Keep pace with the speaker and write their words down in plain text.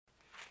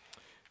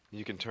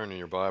You can turn in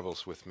your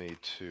Bibles with me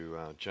to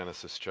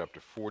Genesis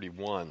chapter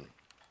 41.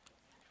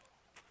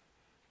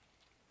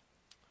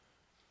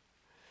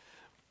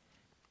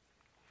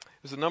 It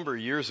was a number of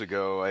years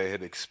ago. I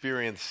had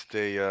experienced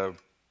a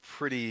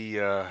pretty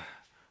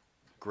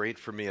great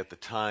for me at the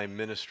time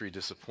ministry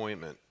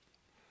disappointment.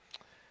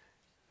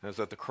 I was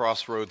at the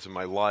crossroads of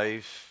my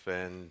life,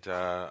 and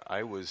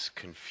I was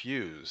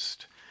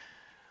confused.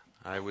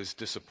 I was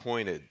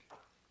disappointed.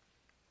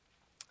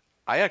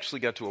 I actually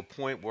got to a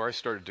point where I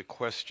started to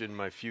question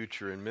my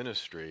future in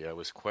ministry. I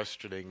was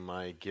questioning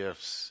my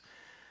gifts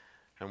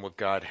and what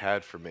God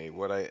had for me.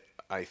 What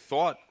I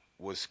thought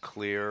was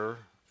clear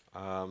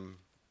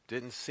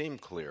didn't seem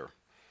clear.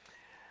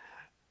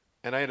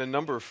 And I had a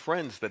number of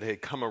friends that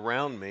had come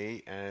around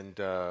me and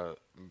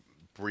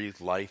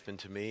breathed life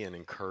into me and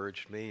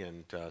encouraged me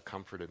and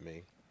comforted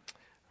me.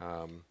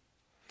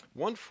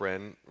 One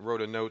friend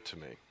wrote a note to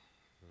me.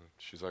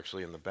 She's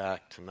actually in the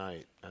back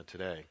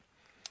today.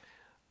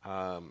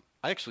 I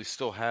actually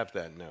still have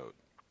that note.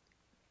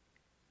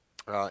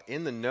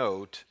 In the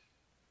note,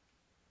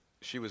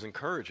 she was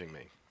encouraging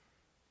me.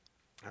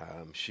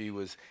 She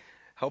was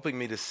helping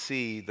me to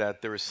see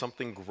that there is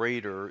something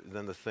greater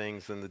than the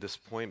things and the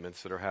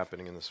disappointments that are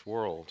happening in this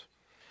world.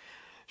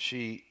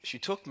 She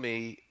took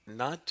me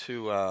not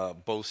to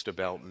boast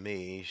about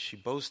me. She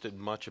boasted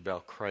much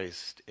about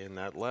Christ in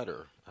that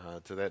letter,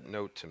 to that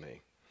note to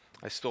me.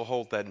 I still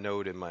hold that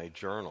note in my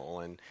journal,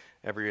 and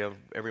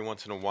every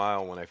once in a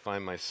while when I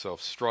find myself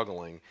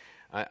struggling,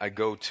 I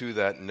go to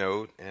that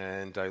note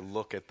and I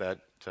look at that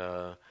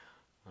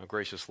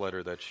gracious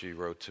letter that she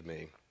wrote to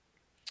me.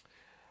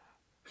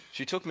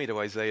 She took me to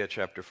Isaiah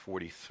chapter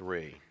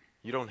 43.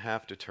 You don't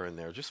have to turn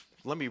there. Just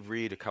let me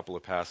read a couple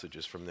of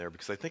passages from there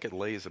because I think it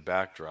lays a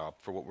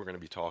backdrop for what we're going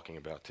to be talking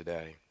about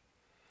today.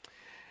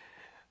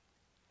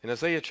 In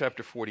Isaiah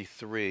chapter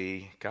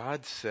 43,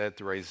 God said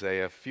through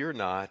Isaiah, "Fear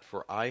not,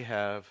 for I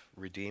have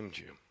redeemed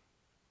you.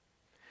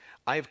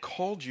 I have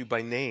called you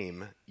by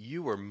name.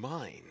 You are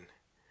mine.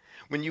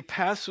 When you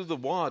pass through the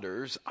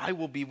waters, I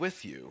will be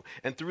with you,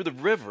 and through the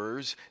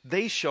rivers,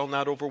 they shall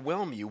not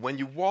overwhelm you. When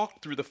you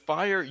walk through the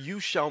fire, you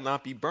shall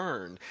not be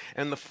burned,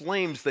 and the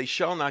flames, they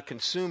shall not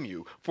consume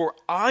you. For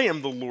I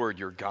am the Lord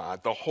your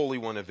God, the Holy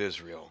One of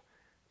Israel,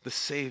 the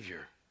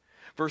Savior."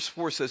 Verse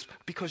 4 says,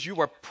 "Because you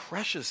are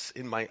precious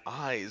in my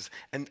eyes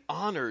and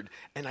honored,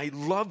 and I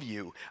love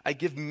you. I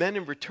give men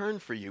in return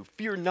for you.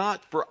 Fear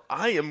not, for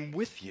I am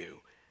with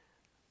you."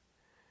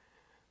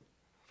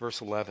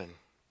 Verse 11,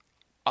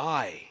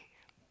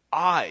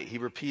 he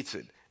repeats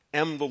it,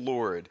 "am the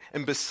Lord,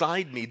 and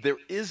beside me there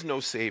is no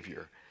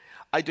Savior.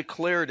 I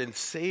declared and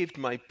saved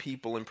my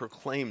people and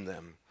proclaimed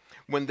them,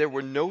 when there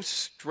were no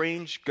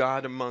strange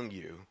God among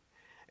you.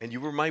 And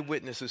you were my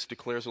witnesses,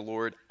 declares the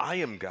Lord. I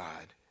am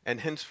God, and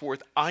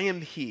henceforth I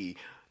am He.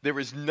 There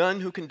is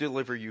none who can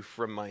deliver you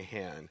from my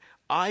hand.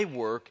 I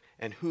work,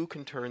 and who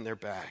can turn their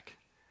back?"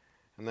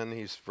 And then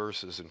these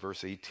verses in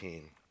verse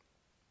 18.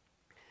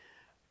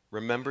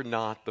 "Remember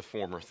not the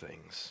former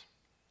things,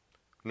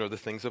 nor the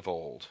things of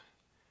old.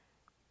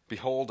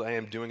 Behold, I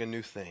am doing a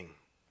new thing.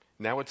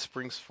 Now it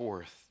springs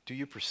forth. Do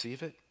you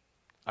perceive it?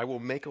 I will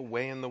make a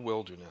way in the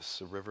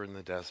wilderness, a river in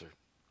the desert."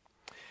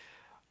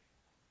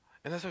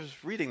 And as I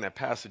was reading that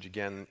passage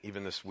again,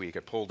 even this week,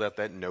 I pulled out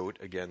that note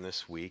again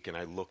this week, and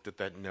I looked at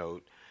that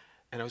note,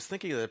 and I was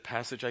thinking of that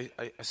passage.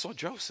 I saw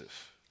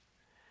Joseph.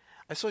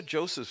 I saw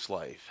Joseph's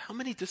life. How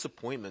many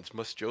disappointments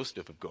must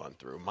Joseph have gone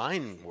through?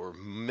 Mine were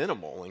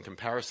minimal in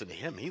comparison to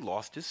him. He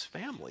lost his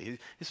family.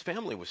 His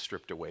family was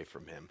stripped away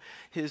from him.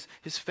 His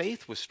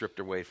faith was stripped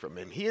away from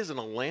him. He is in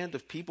a land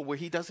of people where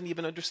he doesn't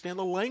even understand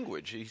the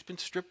language. He's been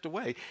stripped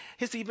away.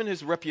 Even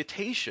his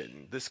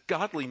reputation, this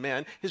godly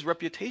man, his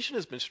reputation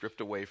has been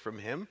stripped away from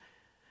him.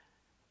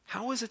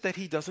 How is it that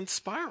he doesn't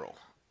spiral?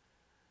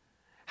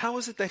 How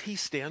is it that he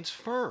stands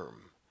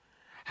firm?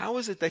 How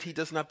is it that he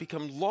does not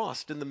become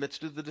lost in the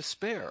midst of the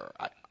despair?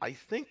 I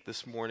think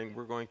this morning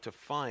we're going to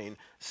find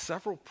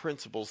several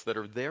principles that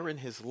are there in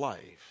his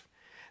life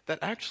that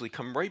actually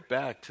come right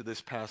back to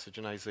this passage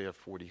in Isaiah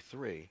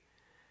 43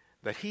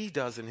 that he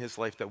does in his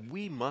life that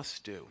we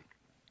must do.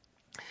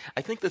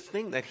 I think the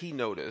thing that he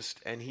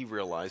noticed and he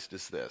realized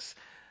is this,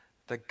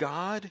 that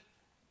God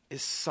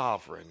is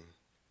sovereign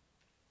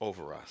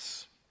over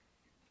us.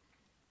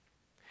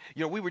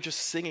 You know, we were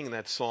just singing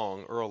that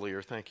song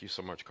earlier. Thank you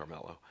so much,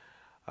 Carmelo.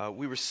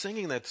 We were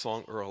singing that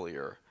song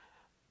earlier.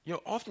 You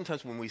know,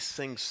 oftentimes when we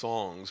sing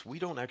songs, we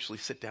don't actually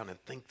sit down and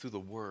think through the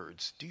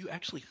words. Do you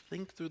actually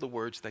think through the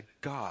words that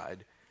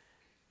God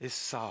is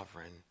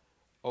sovereign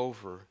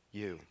over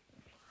you?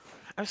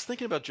 I was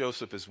thinking about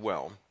Joseph as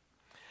well,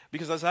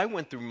 because as I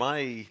went through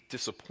my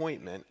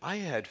disappointment, I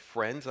had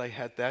friends. I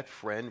had that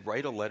friend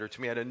write a letter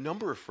to me. I had a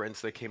number of friends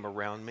that came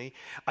around me.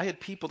 I had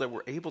people that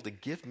were able to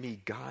give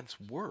me God's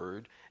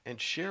word and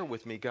share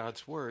with me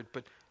God's word.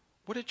 But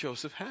what did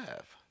Joseph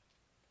have?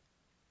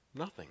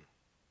 Nothing.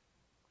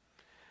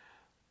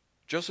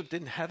 Joseph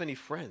didn't have any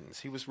friends.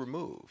 He was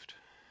removed.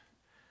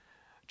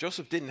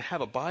 Joseph didn't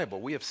have a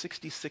Bible. We have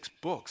 66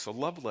 books, a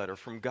love letter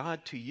from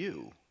God to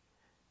you.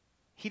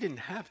 he didn't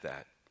have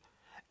that.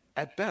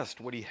 At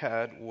best, what he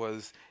had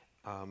was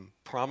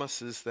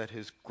promises that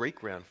his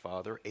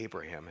great-grandfather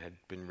Abraham had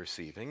been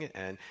receiving,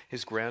 and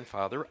his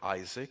grandfather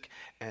Isaac,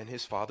 and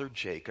his father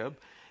Jacob.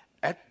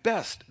 At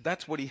best,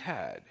 that's what he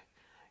had.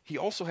 He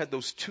also had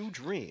those 2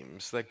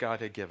 dreams that God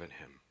had given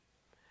him.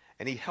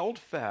 And he held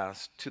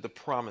fast to the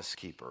promise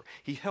keeper.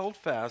 He held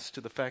fast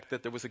to the fact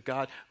that there was a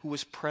God who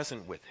was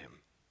present with him.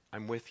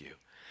 I'm with you.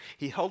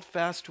 He held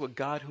fast to a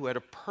God who had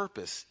a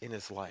purpose in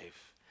his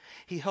life.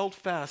 He held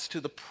fast to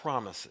the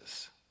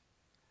promises.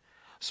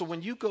 So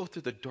when you go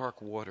through the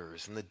dark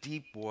waters and the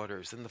deep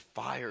waters and the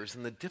fires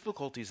and the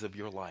difficulties of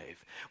your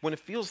life, when it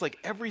feels like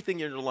everything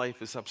in your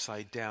life is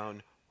upside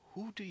down,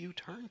 who do you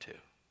turn to?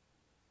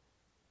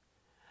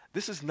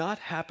 This is not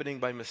happening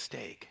by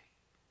mistake.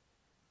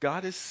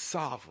 God is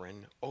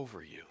sovereign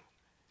over you.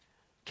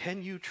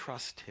 Can you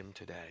trust him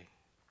today?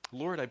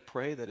 Lord, I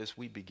pray that as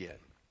we begin,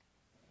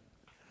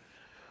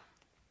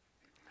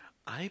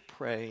 I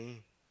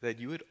pray that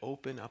you would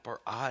open up our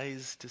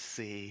eyes to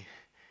see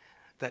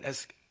that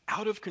as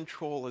out of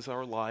control as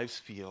our lives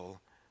feel,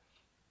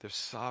 they're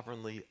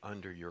sovereignly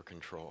under your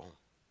control.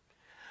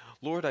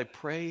 Lord, I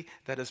pray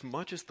that as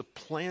much as the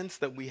plans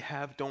that we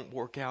have don't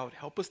work out,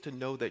 help us to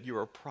know that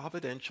you're a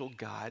providential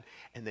God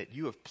and that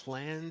you have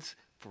plans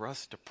for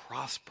us to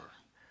prosper.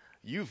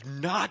 You've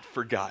not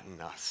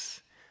forgotten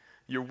us.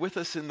 You're with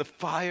us in the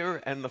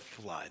fire and the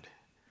flood.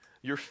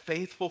 You're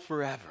faithful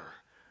forever,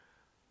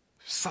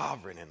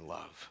 sovereign in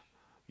love.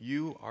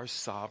 You are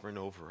sovereign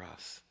over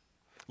us.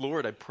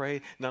 Lord, I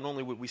pray not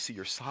only would we see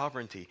your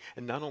sovereignty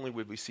and not only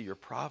would we see your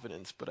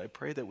providence, but I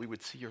pray that we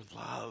would see your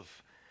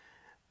love,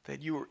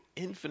 that you are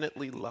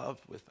infinitely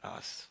loved with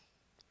us.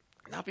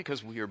 Not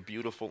because we are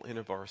beautiful in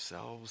of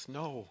ourselves,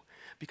 no,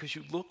 because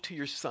you look to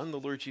your Son, the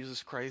Lord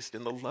Jesus Christ,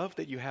 and the love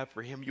that you have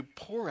for him, you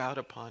pour out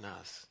upon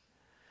us.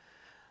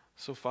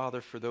 So,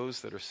 Father, for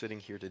those that are sitting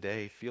here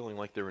today feeling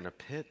like they're in a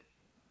pit,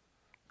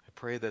 I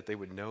pray that they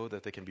would know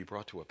that they can be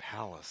brought to a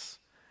palace,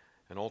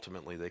 and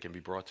ultimately they can be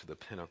brought to the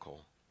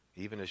pinnacle,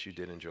 even as you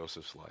did in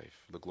Joseph's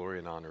life. The glory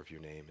and honor of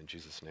your name. In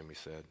Jesus' name we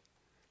said,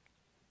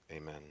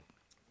 amen.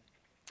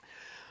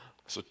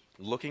 So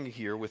looking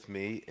here with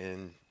me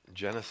in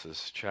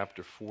Genesis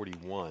chapter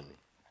 41.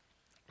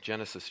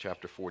 Genesis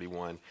chapter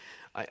 41.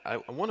 I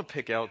want to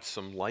pick out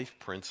some life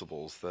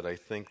principles that I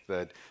think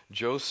that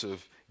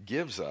Joseph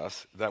gives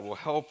us that will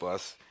help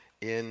us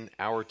in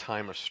our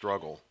time of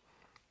struggle.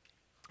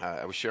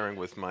 I was sharing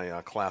with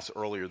my class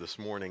earlier this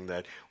morning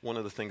that one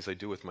of the things I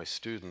do with my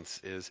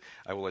students is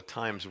I will at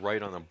times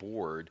write on a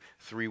board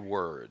 3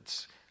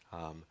 words: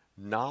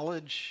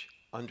 knowledge,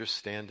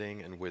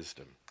 understanding, and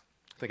wisdom.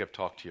 I think I've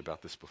talked to you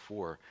about this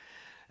before.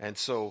 And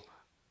so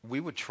we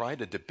would try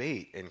to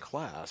debate in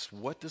class,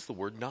 what does the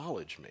word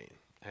knowledge mean?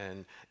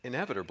 And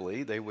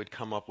inevitably, they would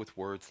come up with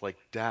words like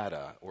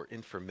data or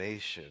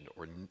information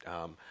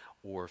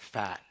or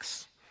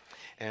facts.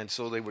 And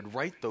so they would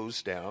write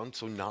those down,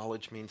 so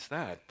knowledge means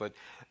that. But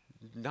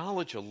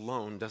knowledge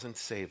alone doesn't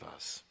save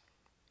us.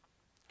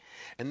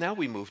 And now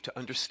we move to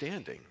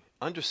understanding.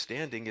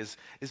 Understanding is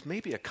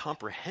maybe a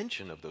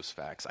comprehension of those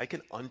facts. I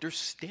can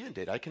understand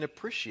it. I can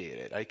appreciate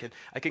it.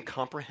 I can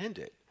comprehend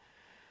it.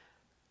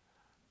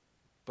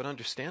 But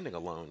understanding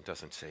alone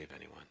doesn't save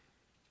anyone.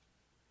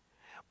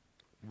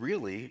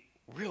 Really,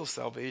 real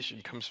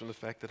salvation comes from the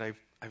fact that I've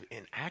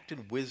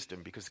enacted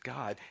wisdom because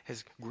God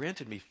has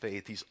granted me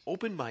faith. He's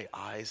opened my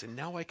eyes, and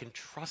now I can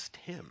trust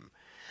him.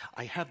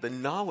 I have the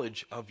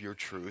knowledge of your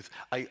truth.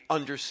 I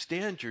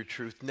understand your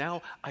truth.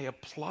 Now I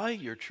apply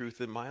your truth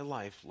in my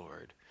life,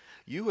 Lord.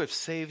 You have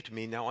saved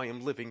me. Now I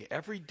am living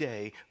every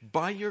day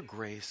by your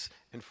grace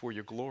and for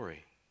your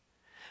glory.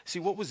 See,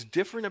 what was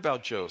different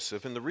about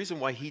Joseph, and the reason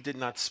why he did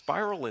not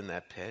spiral in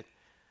that pit,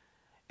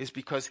 is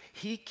because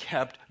he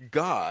kept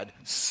God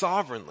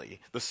sovereignly,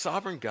 the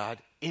sovereign God,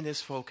 in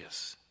his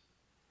focus.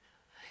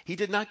 He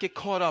did not get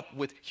caught up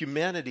with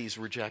humanity's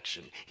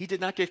rejection. He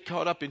did not get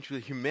caught up into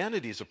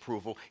humanity's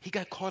approval. He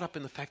got caught up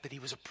in the fact that he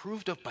was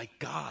approved of by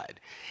God.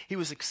 He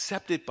was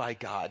accepted by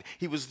God.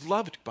 He was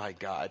loved by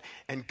God.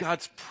 And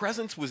God's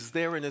presence was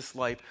there in his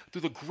life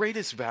through the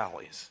greatest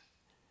valleys.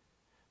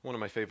 One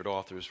of my favorite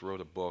authors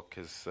wrote a book.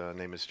 His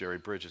name is Jerry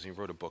Bridges. He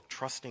wrote a book,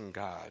 Trusting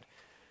God,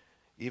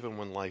 Even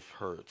When Life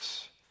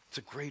Hurts. It's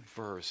a great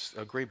verse,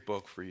 a great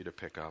book for you to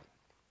pick up.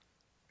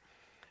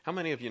 How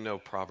many of you know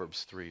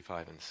Proverbs 3,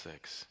 5, and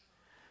 6?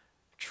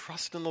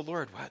 Trust in the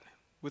Lord, what?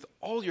 With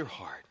all your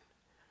heart.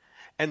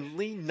 And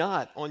lean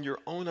not on your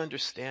own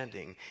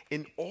understanding.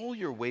 In all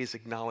your ways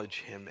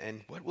acknowledge him.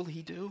 And what will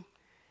he do?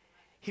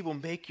 He will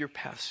make your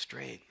path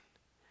straight.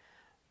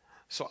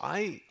 So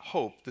I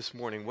hope this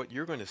morning what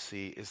you're going to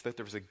see is that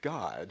there's a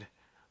God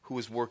who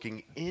is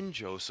working in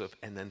Joseph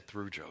and then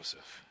through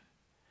Joseph.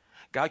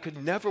 God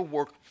could never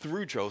work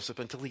through Joseph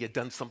until he had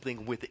done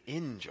something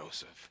within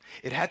Joseph.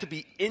 It had to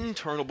be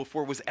internal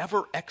before it was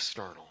ever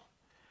external.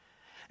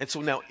 And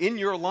so now in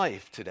your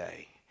life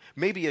today,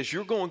 Maybe as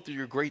you're going through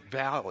your great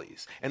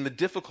valleys and the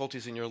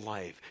difficulties in your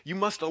life, you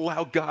must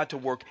allow God to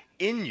work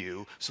in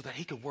you so that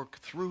he can work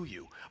through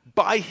you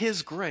by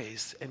his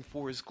grace and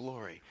for his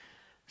glory.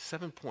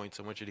 7 points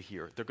I want you to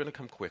hear. They're going to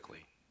come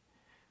quickly.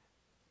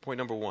 Point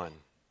number 1,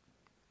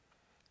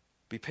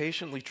 be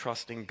patiently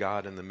trusting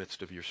God in the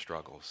midst of your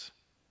struggles.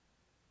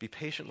 Be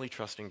patiently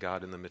trusting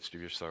God in the midst of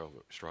your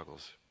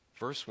struggles.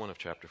 Verse 1 of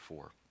chapter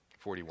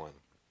 41.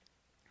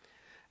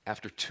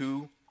 After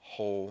 2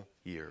 whole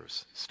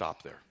years.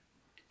 Stop there.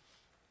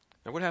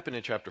 Now, what happened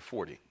in chapter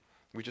 40?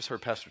 We just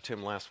heard Pastor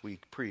Tim last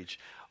week preach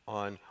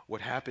on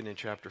what happened in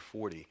chapter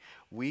 40.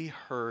 We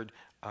heard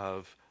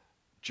of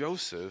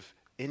Joseph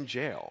in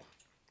jail.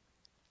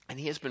 And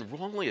he has been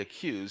wrongly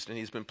accused, and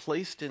he's been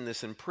placed in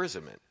this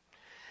imprisonment.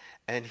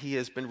 And he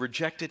has been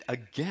rejected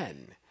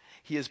again.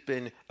 He has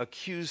been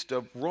accused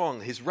of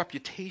wrong. His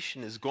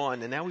reputation is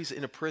gone, and now he's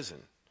in a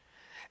prison.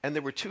 And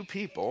there were 2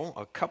 people,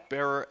 a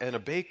cupbearer and a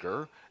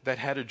baker, that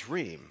had a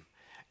dream.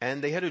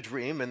 And they had a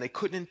dream, and they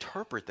couldn't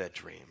interpret that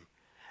dream.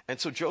 And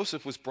so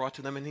Joseph was brought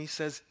to them, and he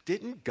says,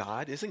 isn't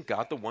God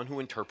the one who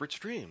interprets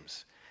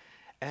dreams?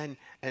 And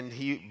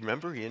he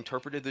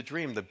interpreted the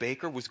dream. The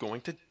baker was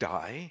going to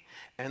die,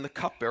 and the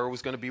cupbearer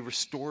was going to be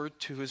restored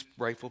to his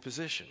rightful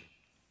position.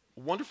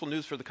 Wonderful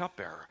news for the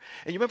cupbearer.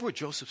 And you remember what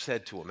Joseph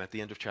said to him at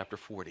the end of chapter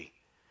 40?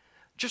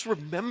 Just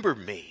remember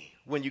me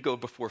when you go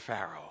before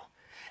Pharaoh,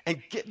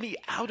 and get me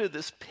out of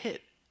this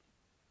pit.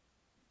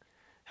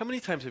 How many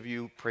times have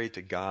you prayed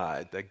to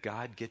God that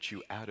God gets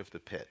you out of the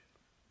pit?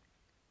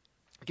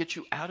 Get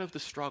you out of the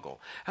struggle?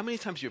 How many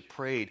times you've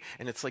prayed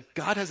and it's like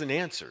God hasn't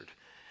answered,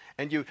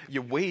 and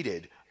you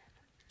waited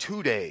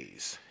 2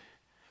 days,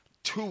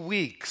 2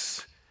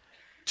 weeks,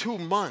 2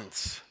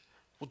 months.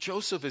 Well,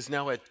 Joseph is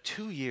now at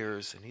 2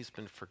 years and he's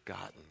been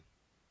forgotten.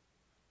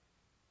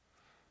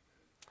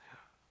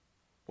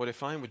 What I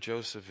find with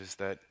Joseph is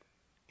that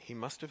he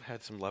must have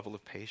had some level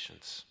of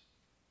patience.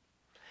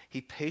 He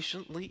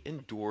patiently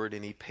endured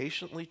and he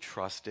patiently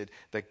trusted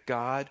that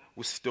God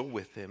was still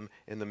with him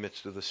in the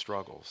midst of the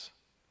struggles.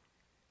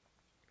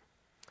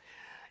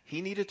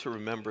 He needed to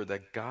remember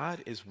that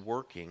God is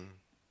working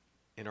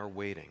in our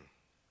waiting.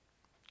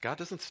 God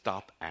doesn't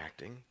stop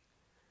acting.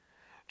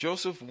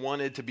 Joseph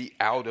wanted to be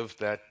out of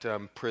that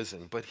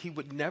prison, but he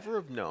would never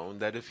have known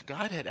that if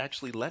God had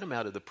actually let him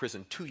out of the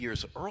prison 2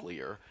 years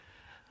earlier,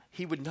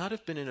 he would not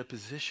have been in a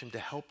position to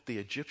help the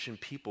Egyptian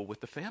people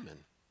with the famine.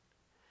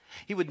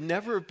 He would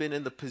never have been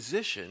in the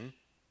position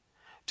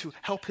to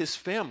help his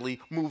family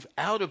move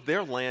out of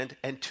their land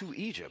and to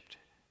Egypt.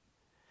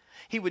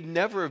 He would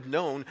never have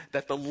known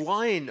that the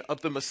line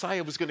of the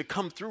Messiah was going to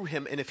come through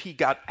him, and if he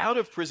got out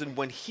of prison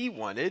when he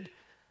wanted,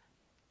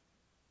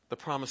 the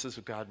promises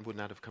of God would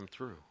not have come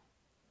through.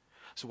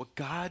 So what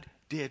God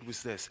did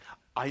was this: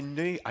 I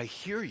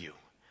hear you,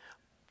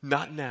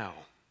 not now.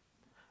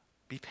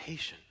 Be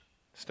patient.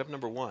 Step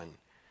number 1,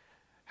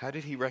 how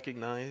did he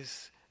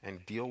recognize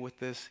and deal with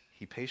this?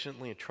 He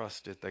patiently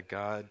trusted that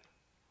God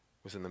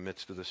was in the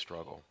midst of the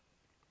struggle.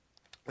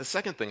 The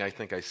second thing I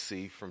think I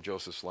see from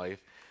Joseph's life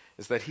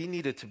is that he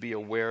needed to be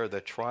aware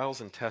that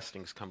trials and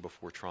testings come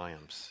before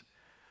triumphs.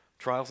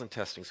 Trials and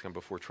testings come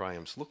before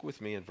triumphs. Look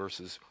with me in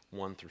verses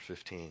 1 through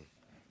 15.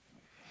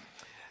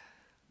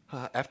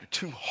 After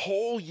 2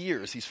 whole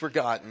years, he's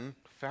forgotten,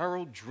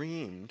 Pharaoh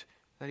dreamed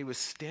that he was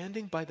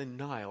standing by the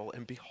Nile,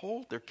 and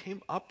behold, there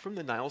came up from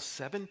the Nile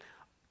 7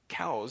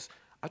 cows,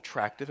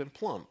 attractive and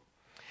plump.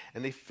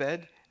 And they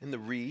fed in the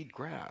reed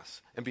grass.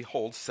 And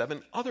behold,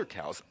 7 other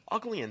cows,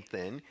 ugly and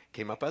thin,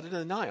 came up out of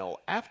the Nile.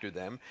 After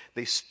them,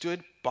 they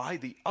stood by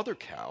the other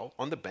cow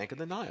on the bank of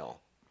the Nile.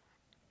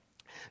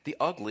 The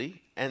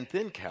ugly and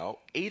thin cow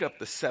ate up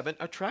the 7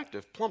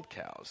 attractive, plump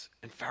cows,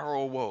 and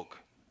Pharaoh awoke.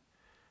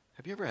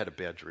 Have you ever had a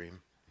bad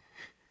dream?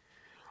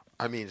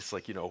 I mean, it's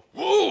like,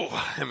 whoa!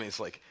 I mean, it's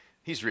like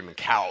he's dreaming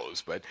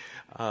cows, but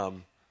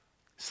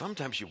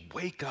sometimes you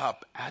wake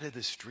up out of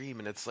this dream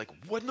and it's like,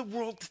 what in the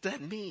world does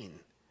that mean?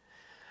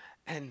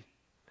 And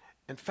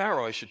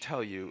Pharaoh, I should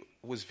tell you,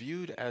 was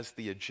viewed as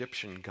the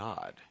Egyptian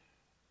god.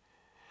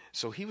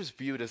 So he was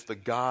viewed as the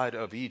god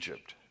of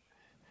Egypt.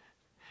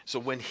 So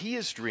when he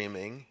is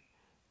dreaming,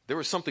 there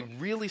was something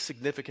really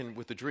significant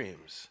with the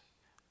dreams.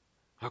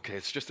 Okay,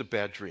 it's just a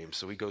bad dream,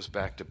 so he goes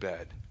back to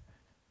bed.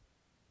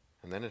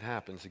 And then it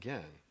happens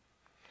again.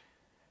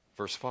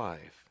 Verse 5,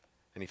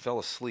 and he fell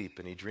asleep,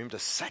 and he dreamed a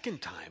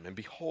second time, and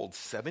behold,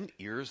 7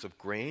 ears of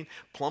grain,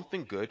 plump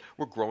and good,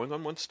 were growing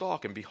on one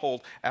stalk, and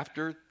behold,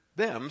 after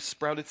them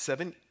sprouted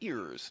 7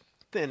 ears,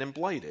 thin and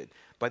blighted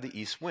by the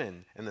east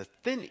wind, and the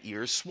thin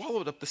ears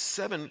swallowed up the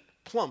 7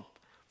 plump,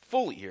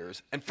 full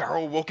ears, and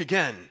Pharaoh awoke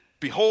again.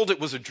 Behold, it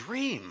was a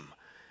dream.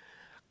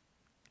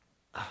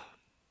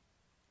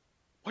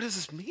 What does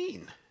this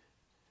mean?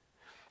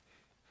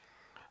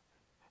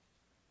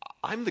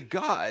 I'm the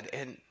God,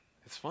 and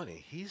it's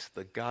funny, he's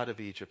the God of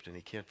Egypt, and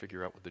he can't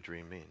figure out what the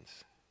dream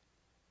means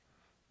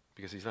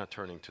because he's not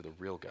turning to the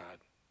real God.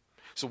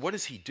 So what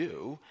does he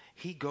do?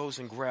 He goes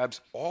and grabs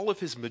all of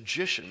his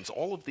magicians,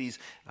 all of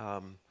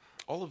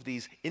all of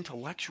these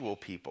intellectual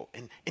people,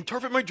 and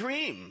interpret my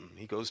dream.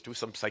 He goes to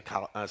some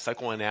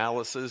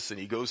psychoanalysis, and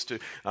he goes to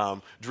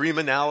dream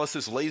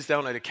analysis, lays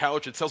down on a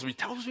couch and tells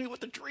me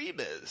what the dream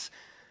is.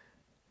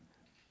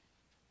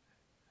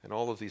 And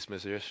all of these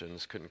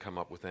musicians couldn't come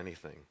up with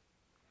anything.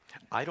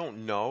 I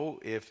don't know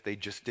if they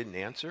just didn't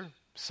answer.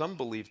 Some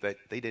believe that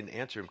they didn't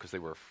answer him because they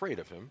were afraid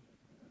of him,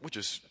 which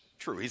is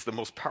true. He's the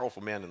most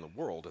powerful man in the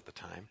world at the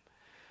time.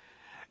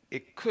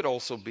 It could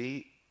also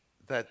be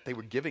that they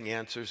were giving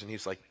answers and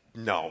he's like,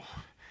 no.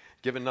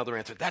 Give another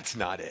answer. That's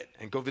not it.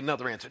 And go to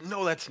another answer.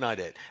 No, that's not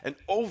it. And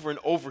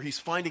over he's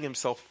finding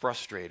himself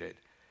frustrated.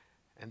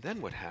 And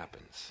then what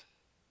happens?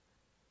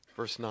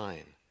 Verse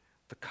 9.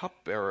 The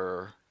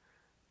cupbearer,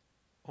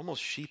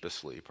 almost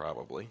sheepishly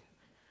probably,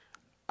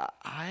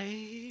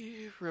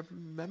 I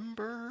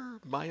remember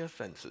my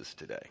offenses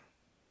today.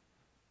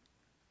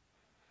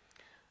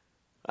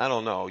 I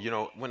don't know.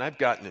 When I've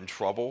gotten in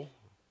trouble,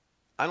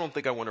 I don't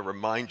think I want to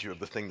remind you of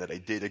the thing that I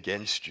did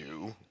against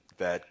you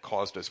that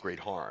caused us great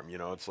harm.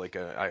 It's like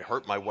I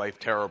hurt my wife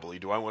terribly.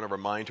 Do I want to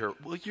remind her,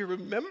 well, you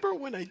remember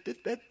when I did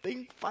that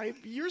thing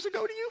 5 years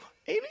ago to you,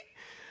 Amy?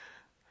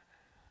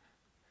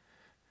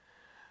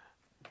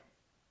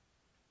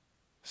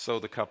 So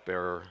the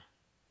cupbearer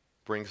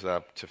brings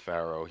up to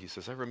Pharaoh, he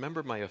says, I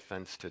remember my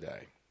offense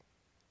today.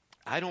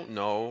 I don't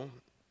know.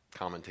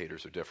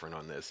 Commentators are different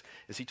on this.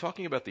 Is he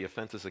talking about the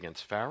offenses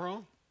against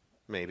Pharaoh?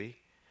 Maybe.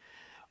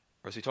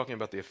 Or is he talking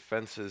about the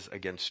offenses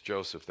against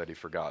Joseph that he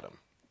forgot him?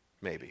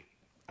 Maybe.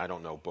 I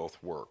don't know.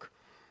 Both work.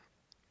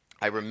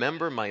 I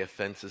remember my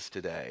offenses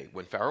today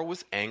when Pharaoh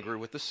was angry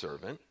with the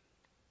servant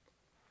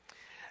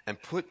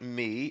and put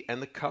me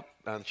and the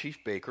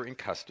chief baker in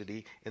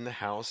custody in the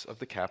house of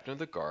the captain of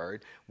the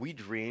guard. We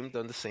dreamed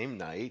on the same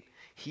night,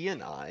 he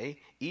and I,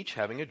 each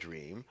having a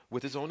dream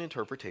with his own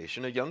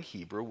interpretation. A young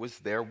Hebrew was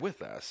there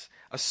with us,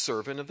 a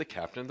servant of the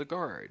captain of the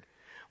guard.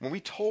 When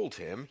we told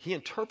him, he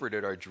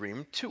interpreted our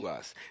dream to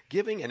us,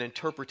 giving an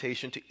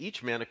interpretation to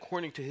each man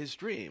according to his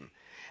dream.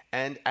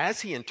 And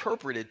as he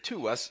interpreted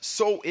to us,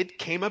 so it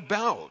came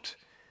about.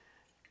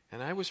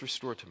 And I was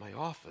restored to my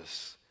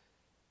office,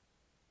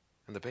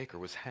 and the baker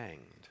was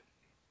hanged.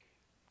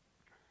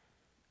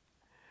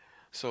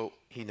 So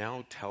he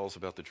now tells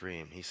about the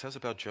dream. He says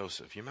about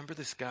Joseph, you remember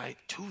this guy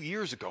 2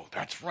 years ago?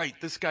 That's right,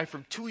 this guy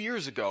from 2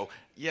 years ago.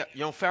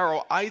 Yeah,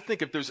 Pharaoh, I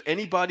think if there's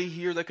anybody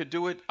here that could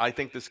do it, I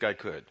think this guy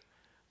could.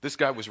 This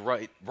guy was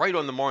right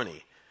on the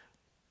money.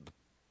 The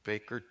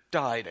baker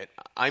died.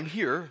 I'm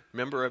here.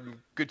 Remember, I'm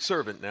a good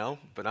servant now,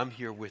 but I'm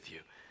here with you.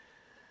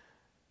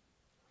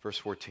 Verse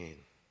 14.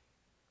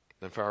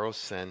 Then Pharaoh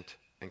sent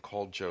and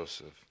called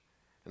Joseph,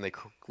 and they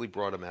quickly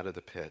brought him out of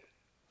the pit.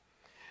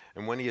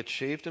 And when he had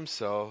shaved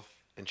himself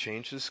and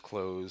changed his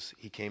clothes,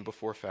 he came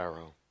before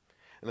Pharaoh.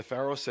 And the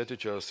Pharaoh said to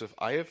Joseph,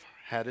 I have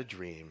had a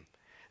dream,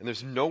 and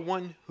there's no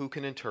one who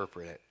can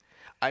interpret it.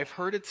 I've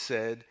heard it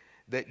said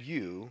that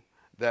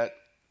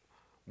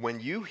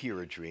when you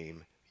hear a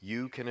dream,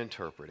 you can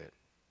interpret it.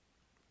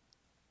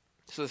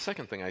 So the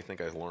second thing I think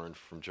I learned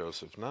from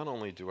Joseph, not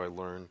only do I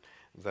learn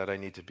that I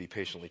need to be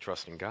patiently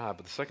trusting God,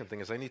 but the second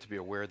thing is I need to be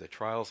aware that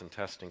trials and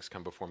testings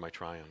come before my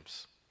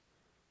triumphs.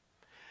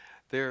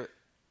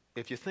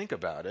 If you think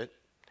about it,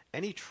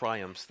 any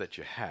triumphs that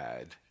you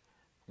had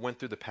went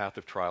through the path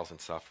of trials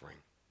and suffering.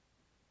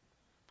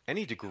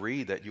 Any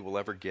degree that you will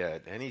ever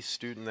get, any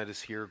student that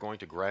is here going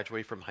to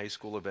graduate from high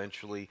school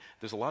eventually,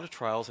 there's a lot of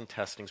trials and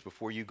testings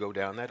before you go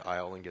down that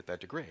aisle and get that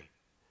degree.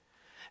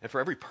 And for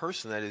every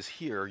person that is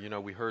here,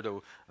 we heard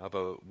of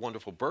a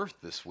wonderful birth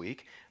this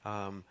week.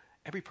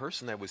 Every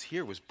person that was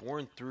here was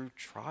born through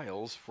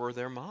trials for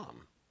their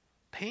mom,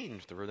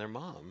 pain for their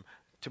mom,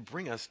 to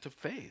bring us to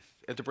faith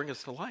and to bring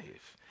us to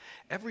life.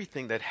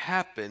 Everything that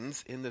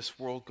happens in this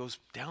world goes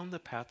down the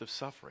path of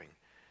suffering.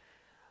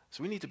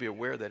 So we need to be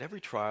aware that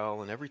every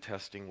trial and every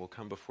testing will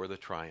come before the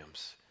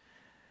triumphs.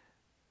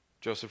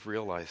 Joseph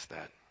realized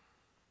that.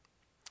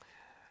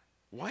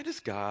 Why does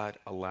God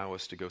allow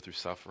us to go through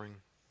suffering?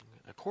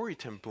 Corrie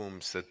ten Boom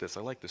said this.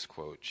 I like this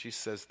quote. She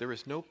says, there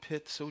is no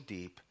pit so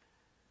deep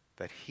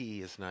that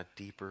he is not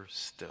deeper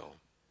still.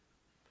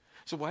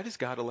 So why does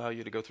God allow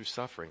you to go through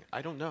suffering?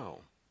 I don't know.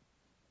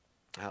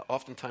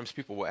 Oftentimes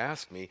people will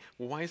ask me,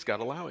 well, why is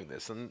God allowing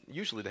this? And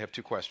usually they have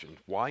two questions,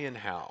 why and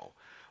how.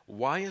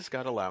 Why is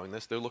God allowing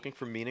this? They're looking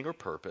for meaning or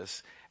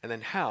purpose. And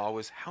then how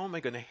am I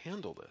going to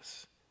handle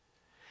this?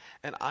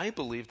 And I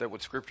believe that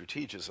what Scripture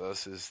teaches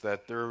us is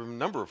that there are a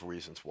number of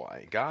reasons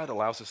why. God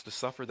allows us to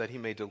suffer that he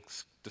may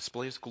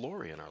display his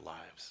glory in our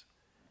lives.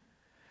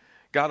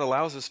 God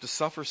allows us to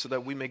suffer so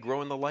that we may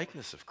grow in the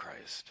likeness of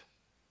Christ.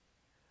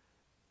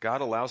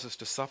 God allows us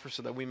to suffer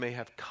so that we may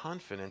have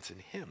confidence in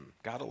him.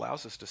 God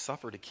allows us to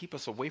suffer to keep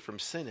us away from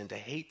sin and to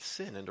hate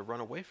sin and to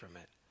run away from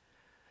it.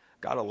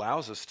 God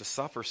allows us to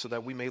suffer so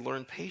that we may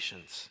learn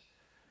patience.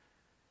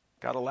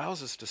 God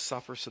allows us to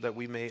suffer so that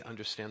we may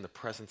understand the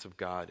presence of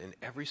God in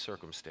every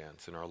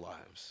circumstance in our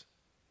lives.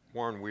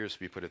 Warren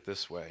Wiersbe put it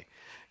this way: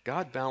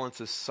 God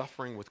balances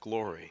suffering with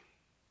glory.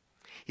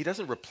 He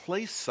doesn't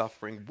replace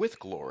suffering with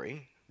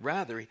glory.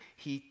 Rather,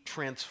 he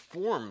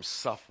transforms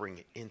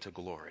suffering into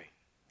glory.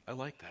 I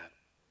like that.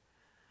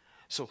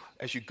 So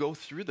as you go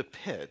through the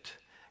pit,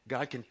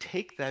 God can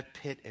take that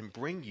pit and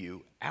bring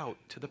you out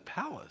to the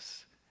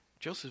palace.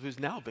 Joseph has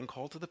now been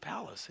called to the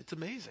palace. It's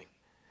amazing.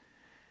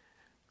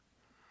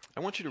 I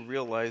want you to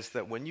realize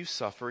that when you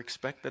suffer,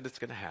 expect that it's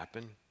going to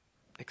happen.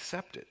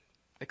 Accept it.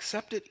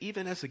 Accept it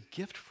even as a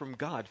gift from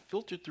God,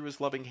 filtered through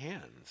his loving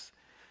hands.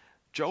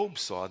 Job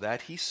saw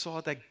that. He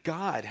saw that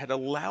God had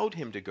allowed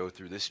him to go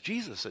through this.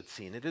 Jesus had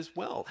seen it as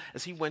well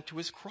as he went to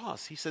his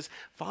cross. He says,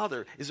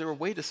 Father, is there a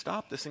way to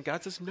stop this? And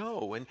God says,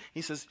 no. And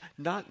he says,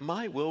 not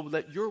my will,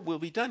 let your will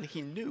be done.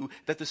 He knew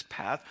that this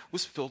path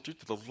was filtered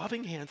through the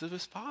loving hands of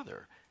his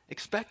Father.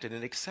 Expect it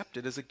and accept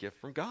it as a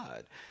gift from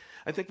God.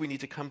 I think we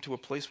need to come to a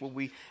place where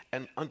we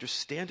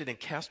understand it and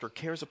cast our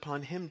cares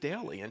upon him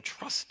daily and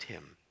trust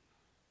him.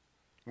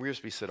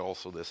 Wiersbe said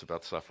also this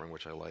about suffering,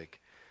 which I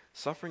like.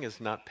 Suffering is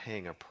not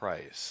paying a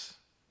price.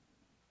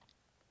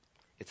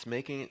 It's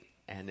making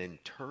an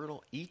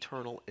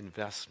eternal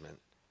investment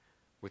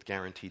with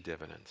guaranteed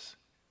dividends.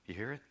 You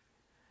hear it?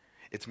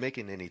 It's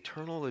making an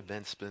eternal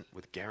investment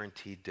with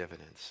guaranteed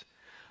dividends.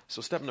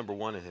 So step number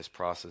 1 in his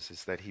process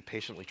is that he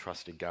patiently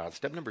trusted God.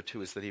 Step number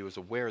 2 is that he was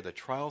aware that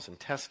trials and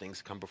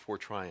testings come before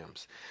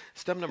triumphs.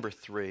 Step number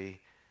 3,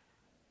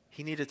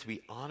 he needed to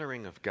be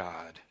honoring of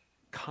God,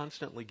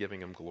 constantly giving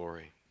him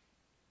glory.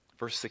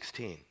 Verse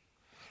 16.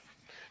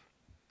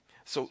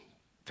 So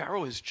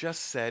Pharaoh has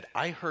just said,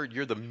 I heard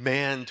you're the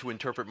man to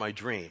interpret my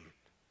dream.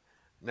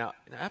 Now,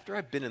 after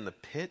I've been in the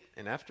pit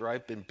and after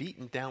I've been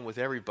beaten down with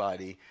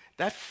everybody,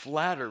 that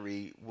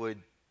flattery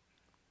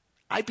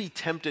I'd be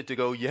tempted to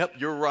go, yep,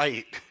 you're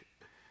right.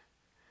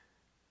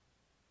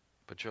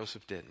 But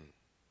Joseph didn't.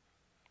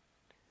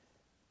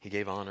 He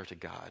gave honor to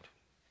God.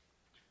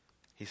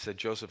 He said,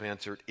 Joseph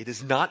answered, it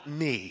is not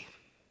me.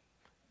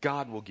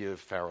 God will give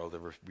Pharaoh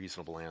the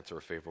reasonable answer,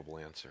 a favorable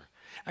answer.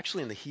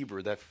 Actually, in the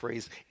Hebrew, that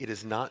phrase, it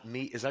is not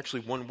me, is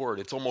actually one word.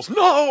 It's almost,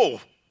 no,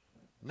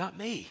 not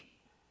me.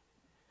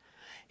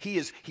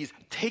 He's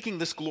taking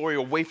this glory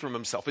away from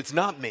himself. It's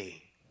not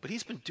me. But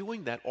he's been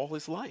doing that all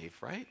his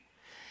life, right?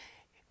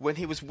 When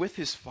he was with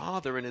his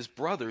father and his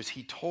brothers,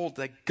 he told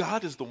that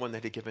God is the one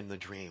that had given the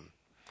dream.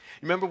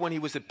 Remember when he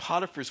was at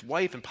Potiphar's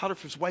wife, and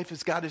Potiphar's wife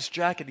has got his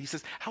jacket. He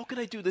says, how can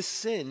I do this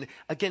sin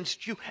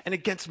against you and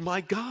against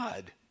my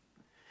God?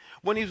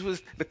 When he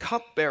was the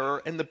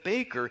cupbearer and the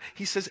baker,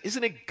 he says,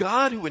 isn't it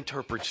God who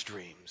interprets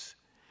dreams?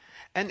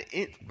 And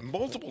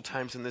multiple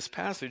times in this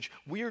passage,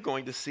 we are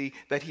going to see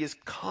that he is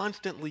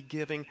constantly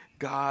giving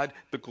God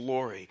the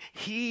glory.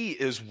 He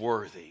is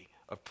worthy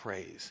of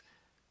praise,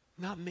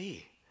 not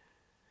me.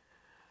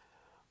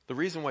 The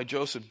reason why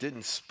Joseph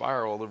didn't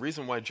spiral, the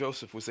reason why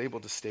Joseph was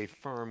able to stay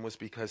firm was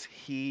because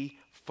he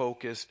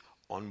focused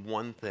on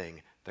one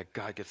thing, that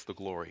God gets the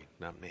glory,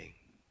 not me.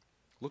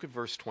 Look at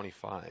verse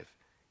 25.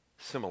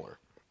 Similar.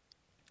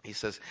 He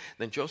says,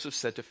 then Joseph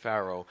said to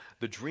Pharaoh,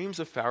 the dreams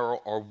of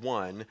Pharaoh are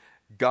one,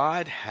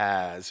 God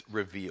has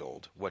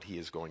revealed what he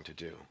is going to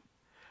do.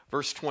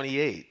 Verse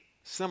 28,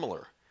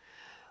 similar.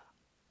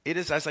 It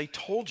is as I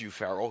told you,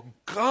 Pharaoh,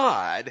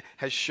 God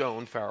has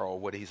shown Pharaoh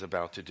what he's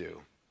about to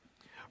do.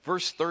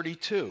 Verse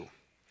 32,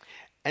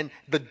 and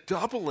the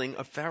doubling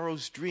of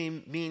Pharaoh's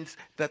dream means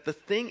that the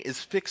thing is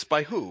fixed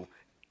by who?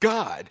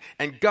 God.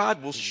 And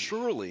God will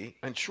surely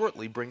and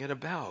shortly bring it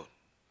about.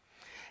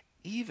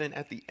 Even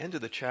at the end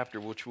of the chapter,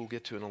 which we'll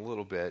get to in a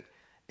little bit,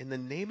 in the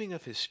naming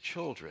of his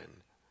children,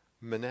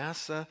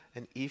 Manasseh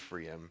and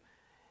Ephraim,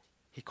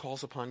 he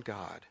calls upon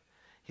God.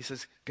 He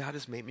says, God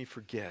has made me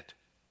forget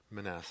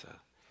Manasseh.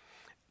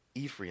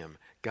 Ephraim,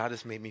 God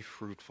has made me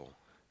fruitful.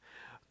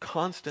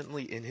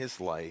 Constantly in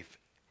his life,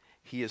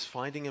 he is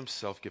finding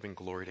himself giving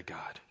glory to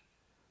God,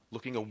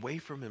 looking away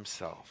from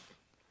himself.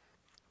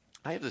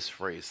 I have this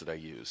phrase that I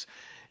use.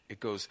 It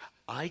goes,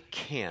 I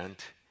can't,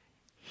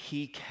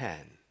 he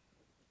can.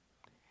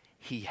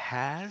 He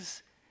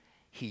has,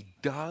 he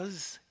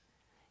does,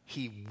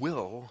 he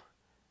will.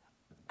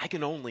 I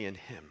can only in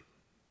him.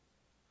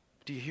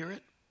 Do you hear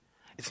it?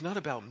 It's not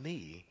about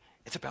me.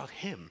 It's about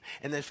him.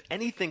 And if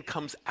anything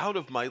comes out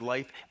of my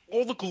life,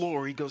 all the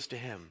glory goes to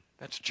him.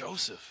 That's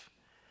Joseph.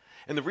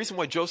 And the reason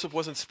why Joseph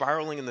wasn't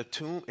spiraling in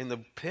the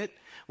pit,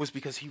 was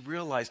because he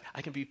realized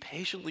I can be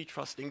patiently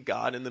trusting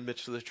God in the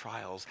midst of the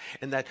trials,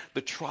 and that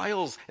the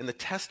trials and the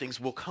testings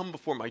will come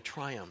before my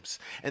triumphs.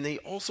 And they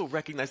also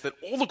recognize that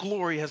all the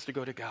glory has to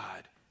go to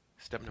God.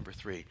 Step number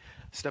 3.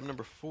 Step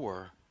number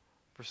 4,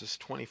 verses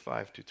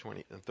 25 to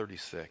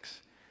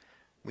 36.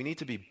 We need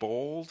to be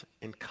bold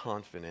and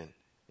confident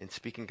in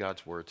speaking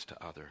God's words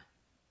to others.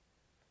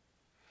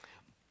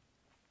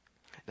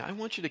 Now, I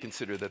want you to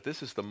consider that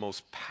this is the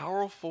most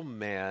powerful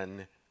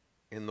man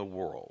in the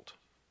world.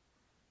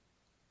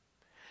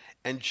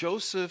 And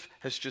Joseph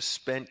has just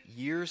spent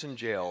years in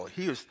jail.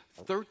 He was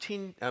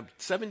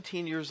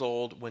 17 years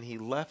old when he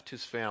left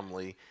his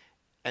family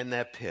and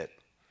that pit.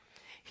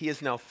 He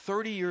is now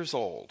 30 years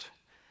old.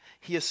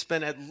 He has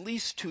spent at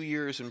least 2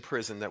 years in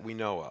prison that we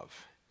know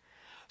of.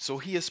 So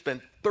he has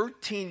spent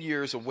 13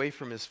 years away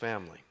from his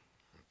family.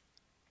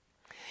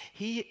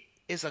 He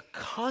is a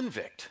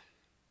convict.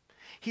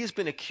 He has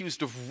been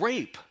accused of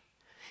rape.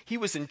 He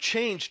was in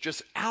chains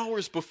just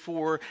hours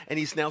before, and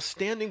he's now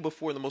standing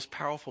before the most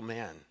powerful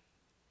man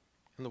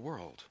in the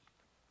world.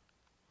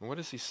 And what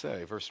does he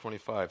say? Verse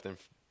 25, then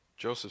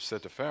Joseph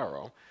said to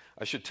Pharaoh,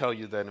 I should tell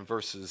you that in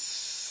verses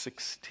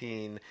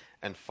 16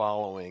 and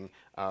following,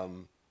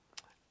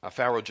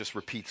 Pharaoh just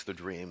repeats the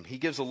dream. He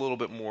gives a little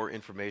bit more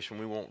information.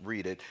 We won't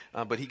read it,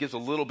 but he gives a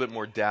little bit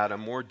more data,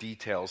 more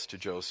details to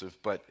Joseph,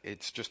 but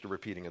it's just a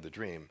repeating of the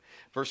dream.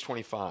 Verse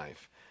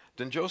 25,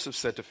 then Joseph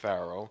said to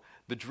Pharaoh,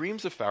 the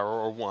dreams of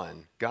Pharaoh are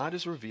one. God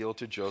has revealed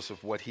to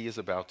Joseph what he is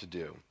about to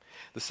do.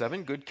 The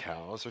 7 good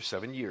cows are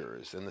 7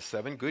 years, and the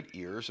 7 good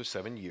ears are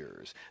 7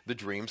 years. The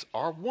dreams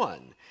are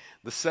one.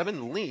 The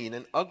 7 lean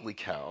and ugly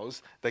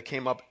cows that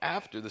came up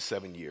after the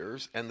 7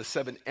 years, and the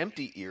 7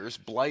 empty ears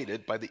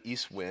blighted by the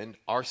east wind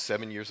are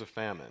 7 years of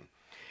famine.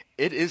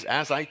 It is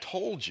as I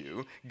told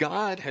you,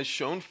 God has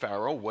shown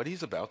Pharaoh what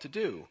he's about to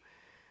do.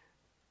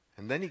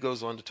 And then he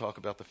goes on to talk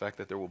about the fact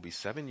that there will be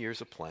 7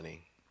 years of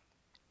plenty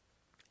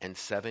and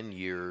 7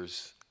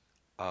 years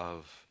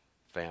of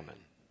famine.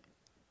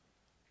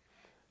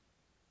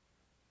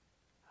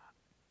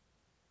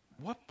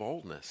 What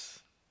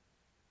boldness.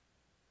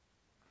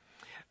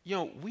 You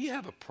know, we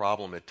have a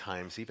problem at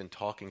times even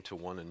talking to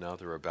one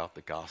another about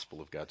the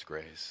gospel of God's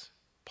grace.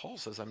 Paul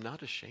says, I'm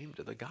not ashamed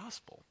of the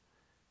gospel,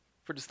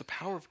 for it is the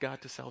power of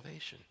God to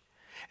salvation.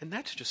 And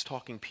that's just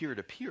talking peer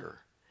to peer.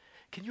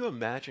 Can you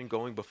imagine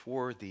going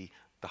before the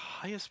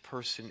highest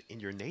person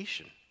in your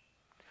nation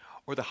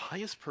or the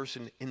highest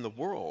person in the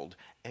world,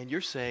 and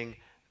you're saying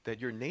that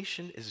your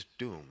nation is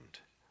doomed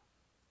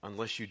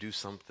unless you do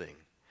something?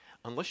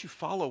 Unless you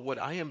follow what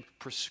I am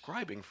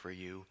prescribing for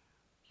you,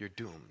 you're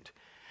doomed.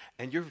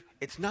 And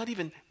it's not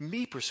even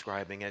me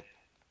prescribing it,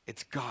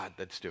 it's God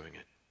that's doing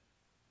it.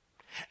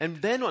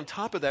 And then on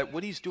top of that,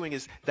 what he's doing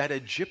is that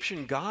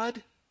Egyptian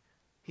God,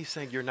 he's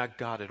saying you're not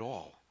God at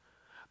all.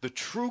 The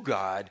true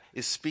God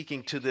is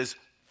speaking to this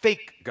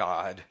fake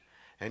God,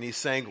 and he's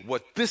saying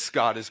what this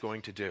God is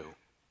going to do.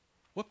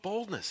 What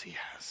boldness he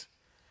has.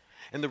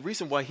 And the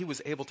reason why he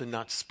was able to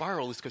not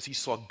spiral is because he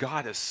saw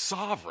God as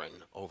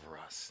sovereign over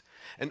us.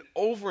 And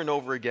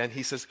over again,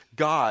 he says,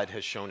 God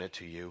has shown it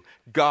to you.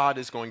 God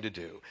is going to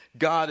do.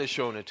 God has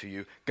shown it to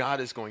you. God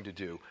is going to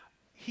do.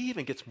 He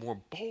even gets more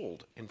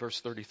bold in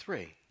verse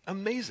 33.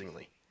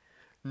 Amazingly.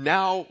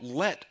 Now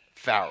let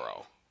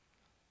Pharaoh.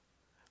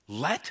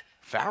 Let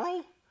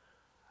Pharaoh?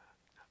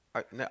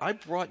 Now, I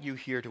brought you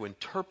here to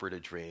interpret a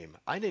dream.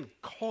 I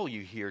didn't call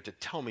you here to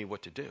tell me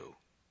what to do.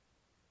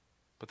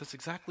 But that's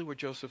exactly where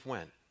Joseph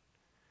went.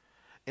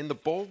 In the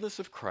boldness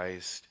of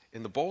Christ,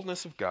 in the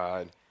boldness of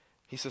God,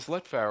 he says,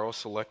 let Pharaoh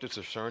select his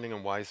discerning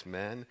and wise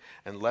men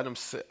and let him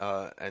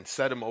and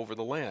set him over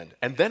the land.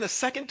 And then a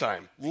second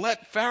time,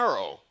 let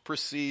Pharaoh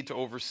proceed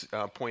to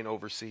appoint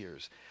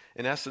overseers.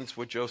 In essence,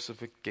 what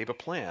Joseph gave a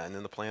plan,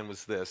 and the plan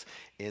was this.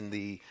 In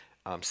the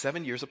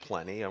 7 years of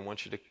plenty,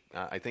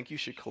 I think you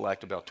should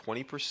collect about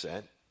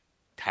 20%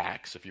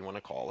 tax, if you want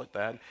to call it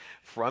that,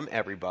 from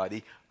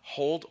everybody.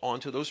 Hold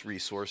on to those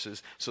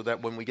resources so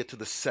that when we get to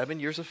the 7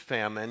 years of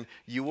famine,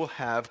 you will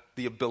have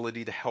the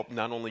ability to help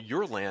not only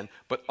your land,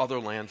 but other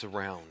lands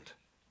around.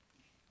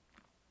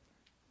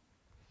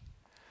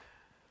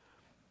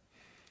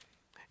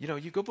 You know,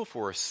 you go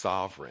before a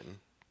sovereign,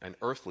 an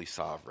earthly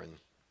sovereign.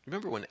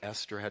 Remember when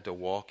Esther had to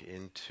walk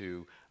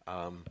into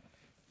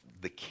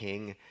the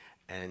king,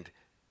 and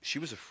she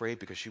was afraid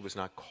because she was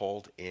not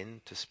called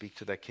in to speak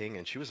to that king,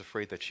 and she was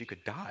afraid that she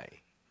could die.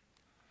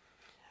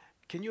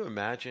 Can you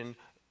imagine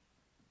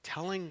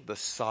telling the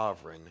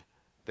sovereign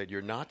that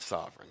you're not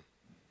sovereign,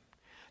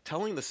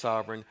 telling the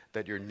sovereign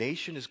that your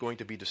nation is going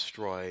to be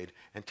destroyed,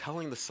 and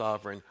telling the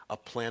sovereign a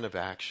plan of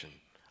action?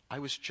 I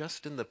was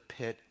just in the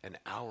pit an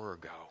hour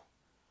ago,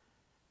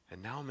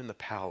 and now I'm in the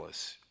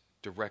palace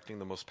directing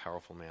the most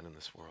powerful man in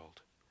this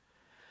world.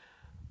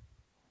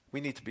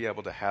 We need to be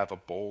able to have a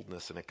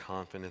boldness and a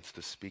confidence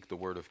to speak the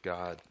word of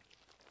God.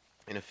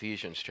 In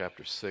Ephesians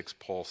chapter 6,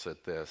 Paul said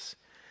this,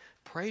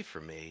 pray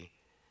for me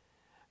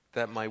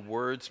that my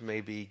words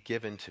may be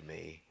given to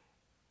me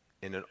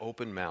in an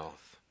open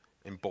mouth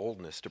and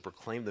boldness to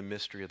proclaim the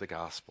mystery of the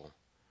gospel.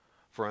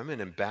 For I'm an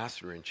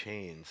ambassador in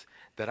chains,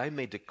 that I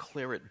may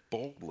declare it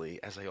boldly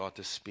as I ought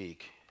to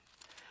speak.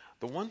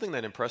 The one thing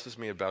that impresses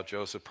me about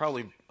Joseph,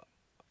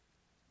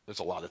 there's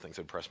a lot of things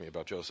that impress me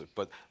about Joseph,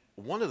 but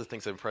one of the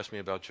things that impressed me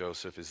about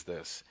Joseph is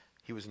this.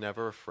 He was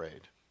never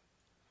afraid.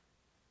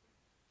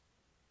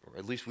 Or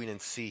at least we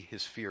didn't see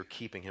his fear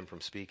keeping him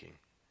from speaking.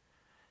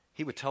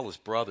 He would tell his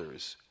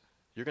brothers,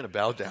 you're going to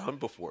bow down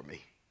before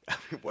me. I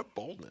mean, what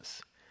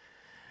boldness.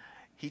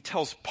 He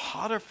tells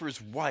Potiphar's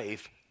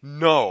wife,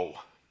 no.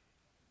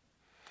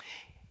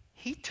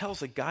 He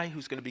tells a guy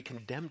who's going to be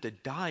condemned to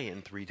die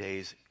in 3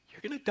 days,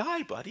 you're going to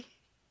die, buddy.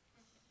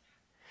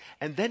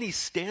 And then he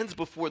stands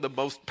before the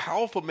most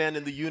powerful man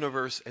in the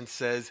universe and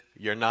says,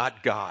 you're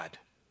not God.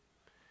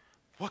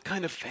 What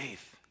kind of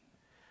faith?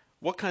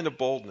 What kind of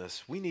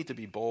boldness? We need to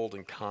be bold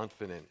and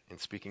confident in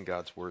speaking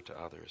God's word to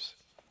others.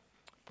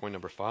 Point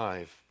number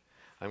 5,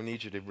 I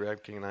need you to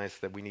recognize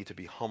that we need to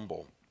be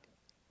humble.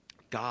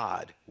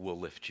 God will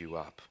lift you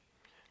up.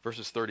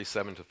 Verses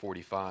 37 to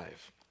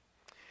 45.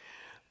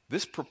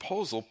 This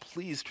proposal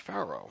pleased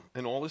Pharaoh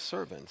and all his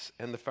servants.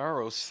 And the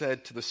Pharaoh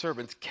said to the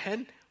servants,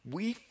 "Can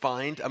we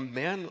find a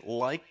man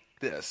like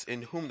this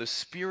in whom the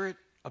Spirit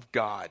of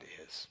God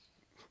is?"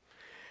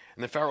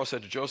 And then Pharaoh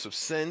said to Joseph,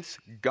 "Since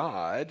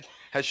God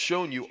has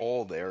shown you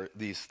all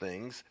these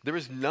things, there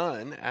is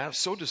none as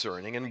so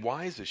discerning and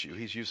wise as you."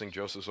 He's using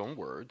Joseph's own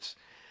words.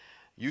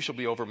 "You shall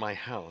be over my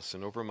house,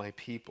 and over my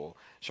people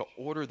shall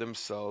order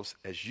themselves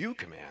as you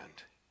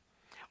command.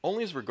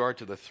 Only as regard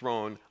to the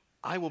throne,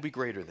 I will be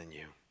greater than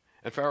you."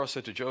 And Pharaoh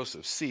said to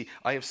Joseph, "See,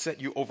 I have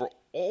set you over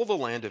all the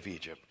land of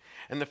Egypt."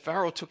 And the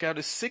Pharaoh took out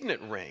his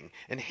signet ring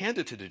and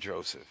handed it to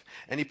Joseph.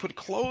 And he put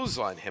clothes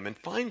on him, and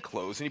fine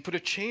clothes, and he put a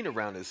chain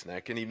around his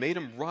neck, and he made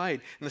him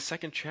ride in the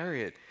second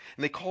chariot.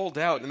 And they called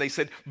out, and they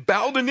said,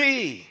 "Bow the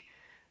knee!"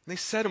 And they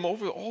set him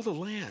over all the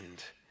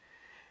land.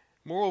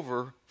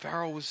 Moreover,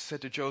 Pharaoh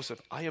said to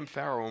Joseph, "I am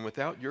Pharaoh, and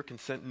without your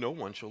consent no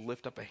one shall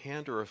lift up a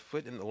hand or a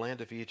foot in the land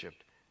of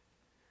Egypt."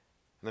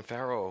 And then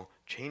Pharaoh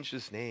changed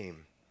his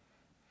name,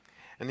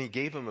 and he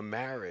gave him a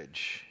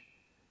marriage,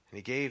 and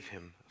he gave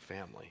him a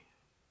family.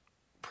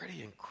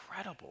 Pretty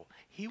incredible.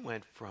 He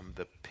went from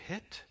the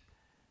pit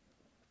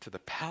to the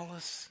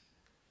palace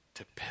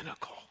to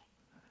pinnacle.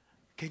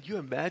 Can you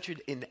imagine?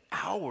 In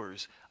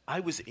hours, I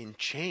was in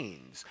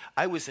chains.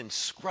 I was in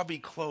scrubby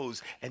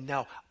clothes, and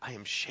now I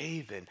am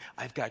shaven.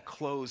 I've got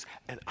clothes,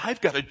 and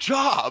I've got a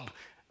job.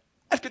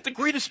 I've got the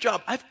greatest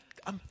job.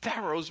 I'm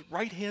Pharaoh's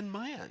right-hand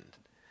man.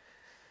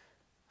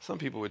 Some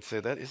people would say,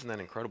 isn't that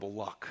incredible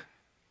luck?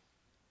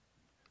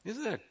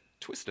 Isn't that a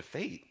twist of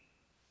fate?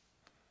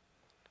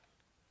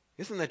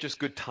 Isn't that just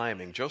good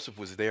timing? Joseph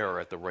was there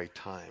at the right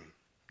time.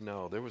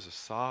 No, there was a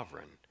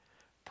sovereign,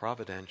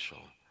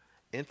 providential,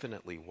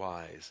 infinitely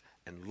wise,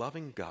 and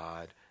loving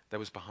God that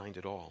was behind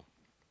it all.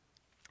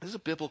 This is a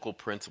biblical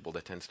principle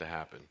that tends to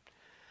happen.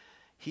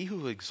 He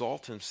who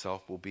exalts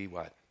himself will be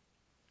what?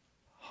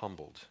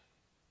 Humbled.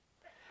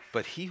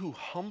 But he who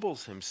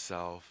humbles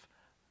himself,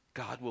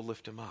 God will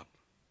lift him up.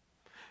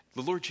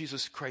 The Lord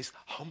Jesus Christ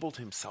humbled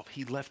himself.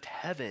 He left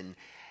heaven.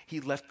 He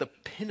left the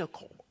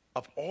pinnacle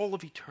of all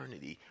of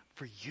eternity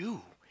for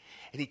you.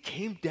 And he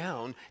came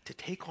down to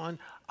take on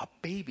a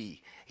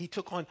baby. He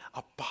took on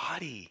a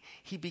body.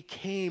 He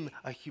became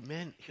a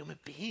human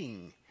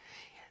being.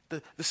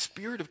 The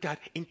Spirit of God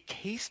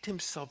encased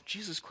himself,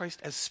 Jesus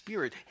Christ as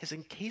Spirit has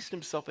encased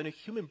himself in a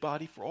human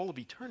body for all of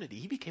eternity.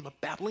 He became a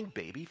babbling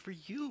baby for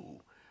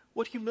you.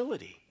 What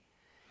humility.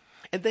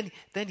 And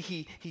then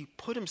he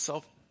put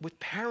himself with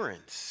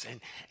parents,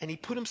 and he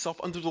put himself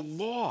under the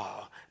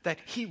law that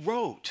he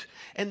wrote.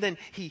 And then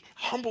he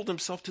humbled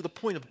himself to the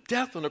point of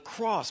death on a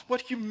cross.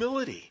 What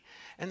humility.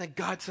 And then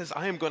God says,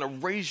 "I am going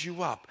to raise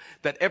you up,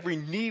 that every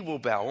knee will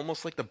bow,"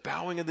 almost like the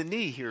bowing of the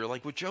knee here,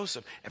 like with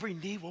Joseph. Every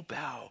knee will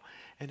bow,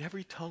 and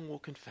every tongue will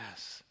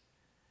confess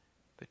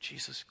that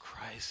Jesus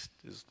Christ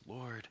is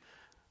Lord,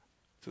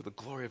 to the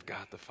glory of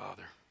God the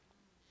Father.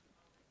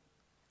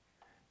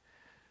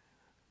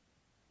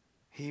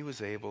 He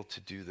was able to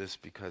do this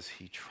because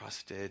he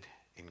trusted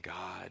in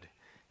God.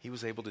 He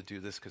was able to do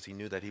this because he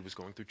knew that he was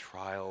going through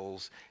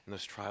trials, and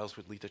those trials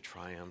would lead to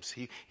triumphs.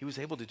 He was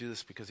able to do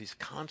this because he's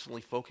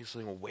constantly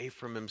focusing away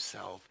from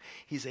himself.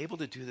 He's able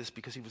to do this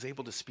because he was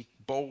able to speak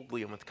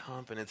boldly and with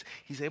confidence.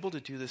 He's able to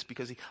do this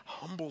because he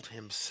humbled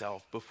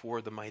himself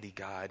before the mighty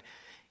God.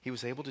 He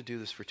was able to do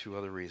this for two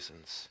other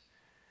reasons.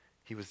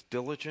 He was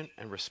diligent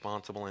and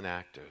responsible and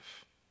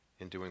active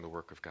in doing the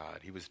work of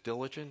God. He was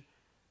diligent,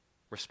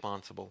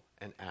 responsible,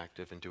 and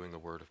active in doing the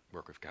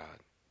work of God.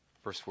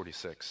 Verse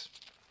 46.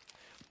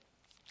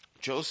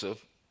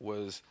 Joseph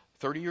was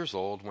 30 years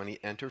old when he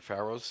entered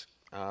Pharaoh's,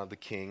 the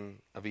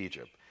king of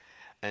Egypt.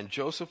 And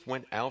Joseph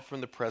went out from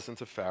the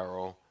presence of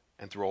Pharaoh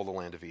and through all the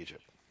land of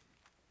Egypt.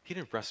 He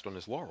didn't rest on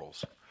his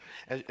laurels.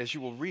 As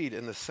you will read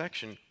in this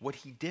section, what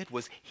he did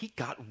was he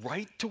got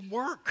right to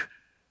work.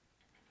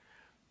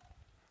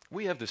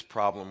 We have this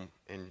problem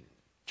in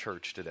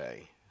church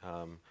today.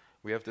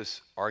 We have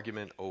this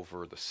argument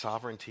over the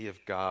sovereignty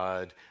of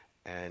God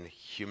and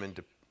human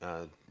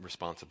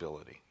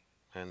responsibility.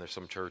 And there's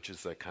some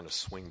churches that kind of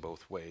swing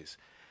both ways.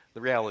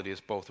 The reality is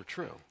both are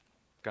true.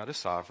 God is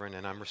sovereign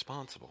and I'm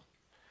responsible.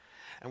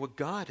 And what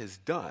God has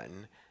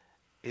done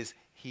is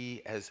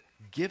he has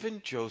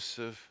given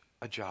Joseph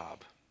a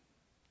job.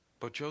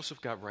 But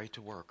Joseph got right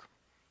to work.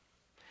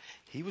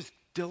 He was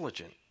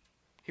diligent.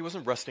 He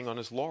wasn't resting on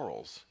his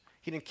laurels.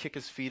 He didn't kick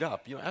his feet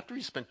up. After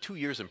he spent 2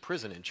 years in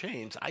prison in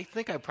chains, I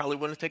think I probably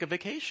want to take a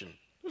vacation.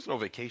 There was no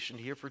vacation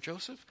here for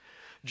Joseph.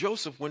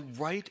 Joseph went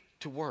right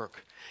to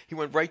work. He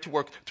went right to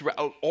work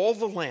throughout all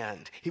the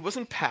land. He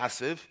wasn't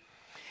passive.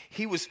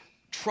 He was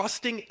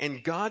trusting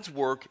in God's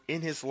work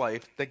in his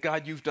life, that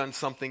God, you've done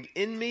something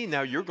in me,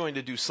 now you're going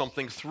to do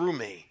something through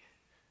me.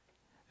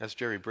 As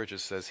Jerry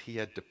Bridges says, he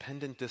had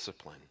dependent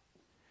discipline.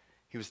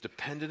 He was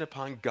dependent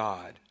upon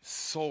God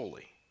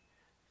solely.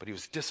 But he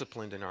was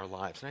disciplined in our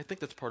lives. And I think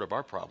that's part of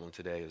our problem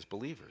today as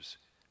believers.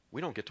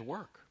 We don't get to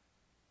work.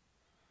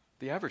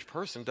 The average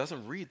person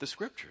doesn't read the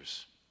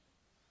scriptures.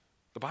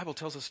 The Bible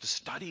tells us to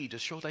study, to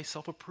show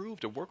thyself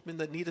approved, a workman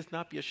that needeth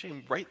not be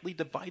ashamed, rightly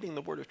dividing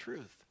the word of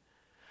truth.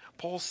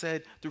 Paul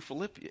said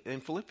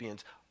in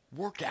Philippians,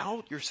 work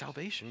out your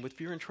salvation with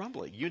fear and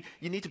trembling. You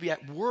need to be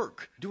at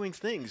work doing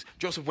things.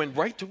 Joseph went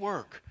right to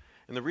work.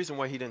 And the reason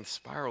why he didn't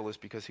spiral is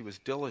because he was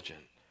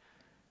diligent.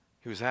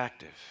 He was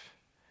active.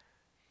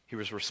 He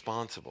was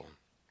responsible,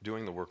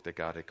 doing the work that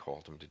God had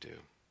called him to do.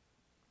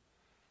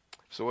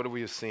 So what have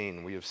we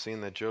seen? We have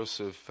seen that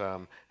Joseph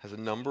has a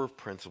number of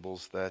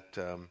principles that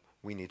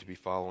we need to be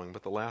following.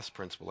 But the last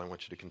principle I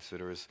want you to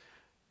consider is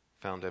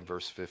found in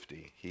verse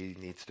 50. He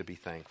needs to be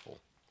thankful.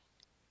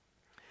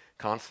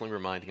 Constantly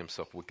reminding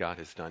himself what God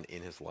has done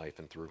in his life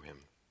and through him.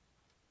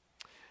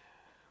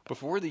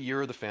 Before the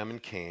year of the famine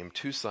came,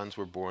 2 sons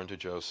were born to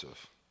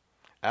Joseph.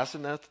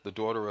 Asenath, the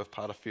daughter of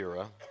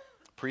Potipherah,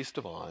 priest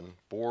of On,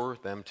 bore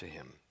them to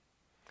him.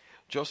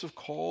 Joseph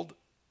called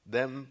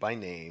them by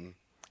name,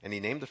 and he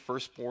named the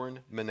firstborn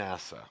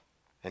Manasseh.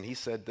 And he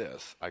said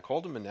this, I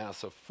called him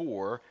Manasseh,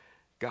 for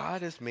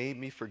God has made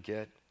me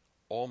forget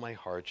all my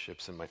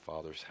hardships in my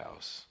father's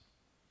house.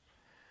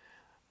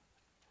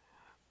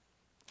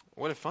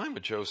 What I find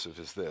with Joseph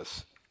is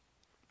this.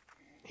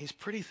 He's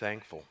pretty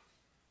thankful.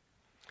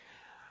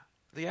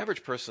 The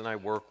average person I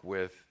work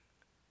with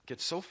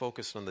gets so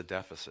focused on the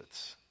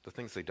deficits, the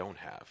things they don't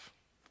have,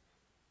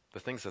 the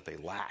things that they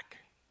lack,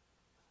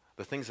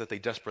 the things that they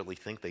desperately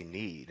think they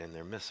need and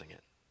they're missing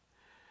it.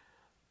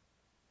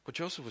 What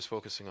Joseph was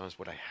focusing on is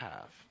what I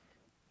have.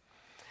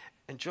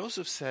 And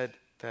Joseph said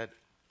that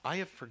I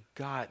have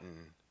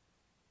forgotten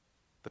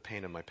the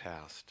pain of my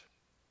past.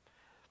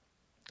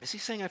 Is he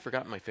saying I've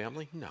forgotten my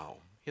family? No,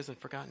 he hasn't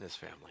forgotten his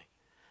family.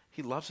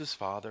 He loves his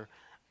father.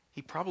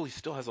 He probably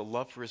still has a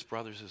love for his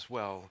brothers as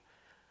well.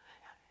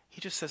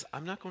 He just says,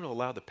 I'm not going to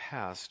allow the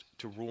past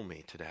to rule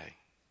me today.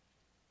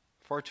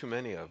 Far too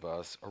many of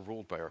us are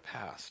ruled by our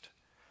past.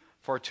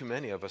 Far too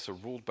many of us are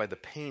ruled by the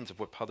pains of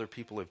what other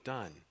people have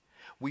done.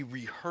 We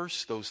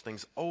rehearse those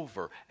things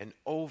over and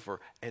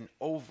over and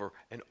over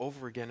and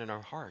over again in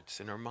our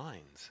hearts, in our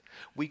minds.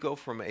 We go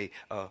from a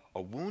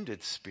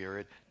wounded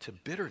spirit to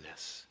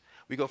bitterness.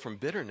 We go from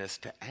bitterness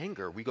to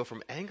anger. We go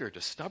from anger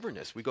to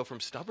stubbornness. We go from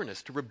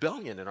stubbornness to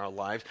rebellion in our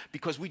lives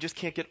because we just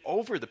can't get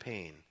over the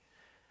pain.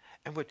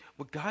 And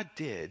what God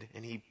did,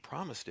 and he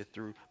promised it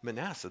through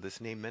Manasseh, this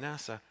name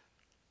Manasseh,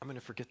 I'm going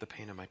to forget the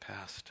pain of my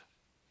past.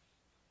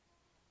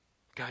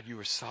 God, you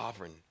are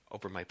sovereign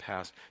over my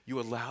past. You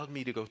allowed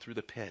me to go through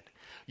the pit.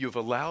 You've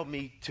allowed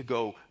me to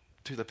go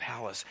to the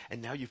palace.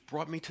 And now you've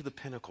brought me to the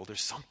pinnacle.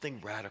 There's something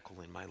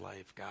radical in my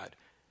life, God,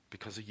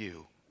 because of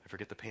you. I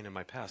forget the pain of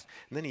my past.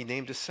 And then he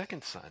named his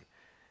second son.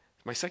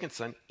 My second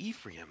son,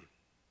 Ephraim.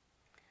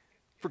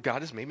 For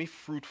God has made me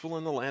fruitful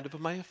in the land of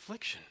my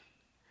affliction.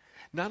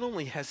 Not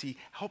only has he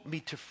helped me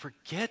to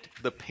forget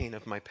the pain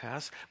of my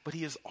past, but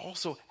he has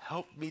also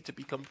helped me to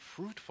become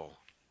fruitful.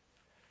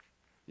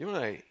 You know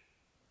what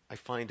I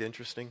find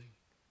interesting?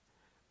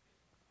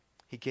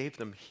 He gave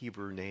them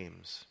Hebrew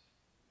names.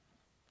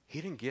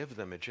 He didn't give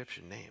them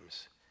Egyptian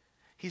names.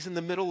 He's in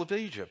the middle of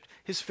Egypt.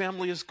 His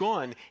family is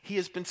gone. He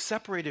has been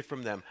separated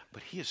from them,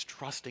 but he is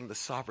trusting the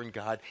sovereign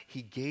God.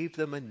 He gave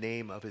them a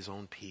name of his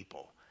own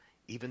people,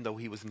 even though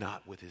he was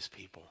not with his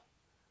people.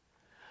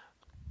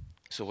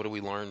 So what do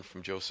we learn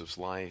from Joseph's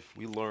life?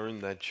 We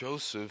learn that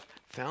Joseph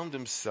found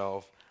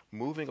himself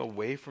moving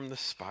away from the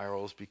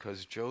spirals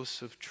because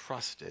Joseph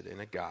trusted in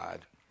a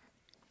God,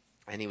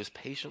 and he was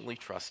patiently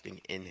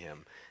trusting in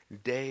him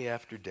day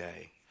after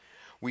day.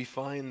 We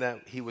find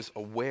that he was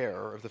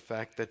aware of the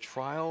fact that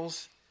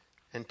trials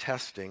and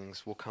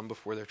testings will come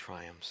before their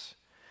triumphs.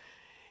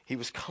 He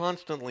was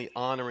constantly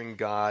honoring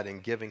God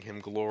and giving him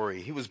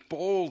glory. He was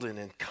bold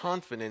and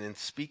confident in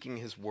speaking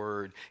his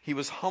word. He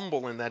was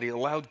humble in that he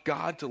allowed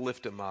God to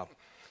lift him up.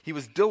 He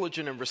was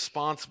diligent and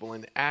responsible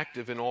and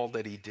active in all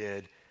that he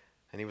did.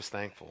 And he was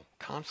thankful,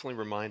 constantly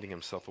reminding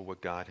himself of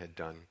what God had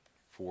done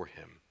for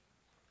him.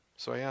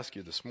 So I ask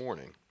you this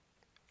morning,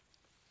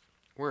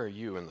 where are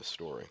you in the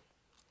story?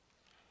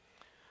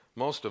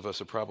 Most of us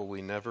are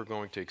probably never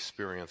going to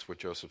experience what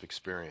Joseph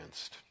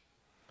experienced.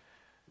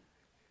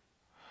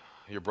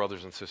 Your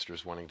brothers and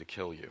sisters wanting to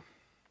kill you.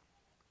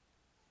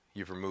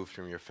 You've removed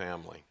from your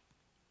family.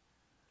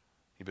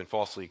 You've been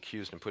falsely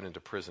accused and put into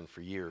prison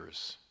for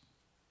years.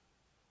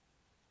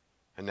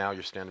 And now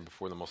you're standing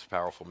before the most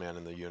powerful man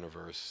in the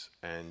universe,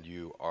 and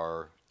you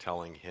are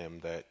telling him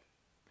that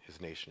his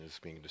nation is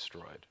being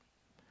destroyed.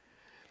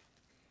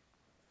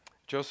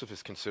 Joseph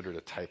is considered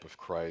a type of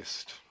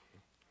Christ.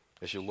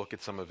 As you look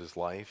at some of his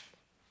life,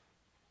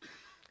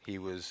 he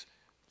was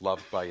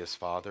loved by his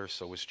father,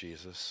 so was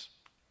Jesus.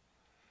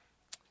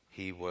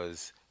 He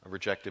was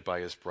rejected by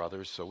his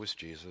brothers, so was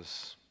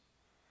Jesus.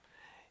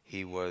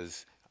 He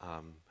was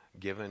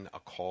given a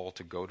call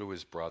to go to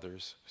his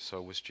brothers,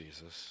 so was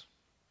Jesus.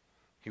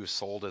 He was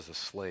sold as a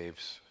slave,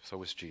 so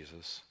was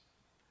Jesus.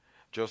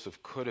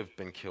 Joseph could have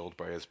been killed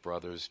by his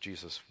brothers.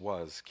 Jesus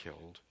was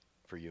killed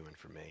for you and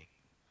for me.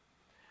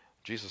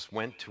 Jesus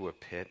went to a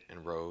pit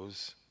and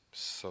rose,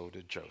 so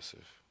did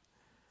Joseph.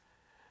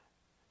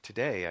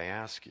 Today, I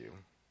ask you,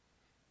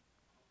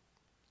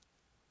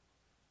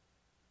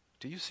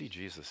 do you see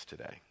Jesus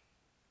today?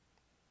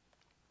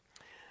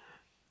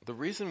 The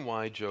reason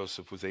why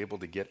Joseph was able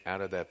to get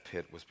out of that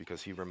pit was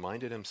because he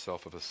reminded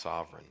himself of a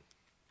sovereign.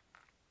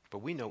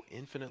 But we know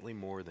infinitely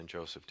more than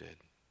Joseph did.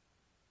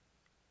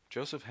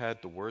 Joseph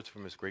had the words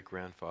from his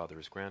great-grandfather,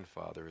 his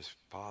grandfather, his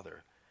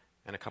father,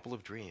 and a couple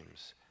of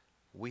dreams.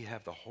 We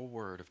have the whole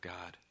Word of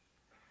God.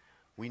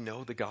 We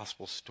know the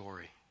gospel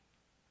story.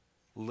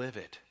 Live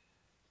it.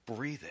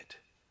 Breathe it.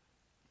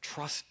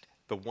 Trust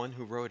the one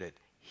who wrote it.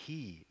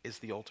 He is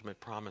the ultimate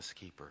promise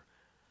keeper.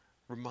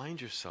 Remind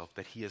yourself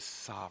that he is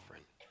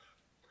sovereign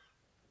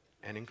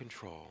and in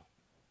control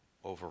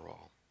over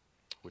all.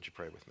 Would you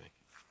pray with me?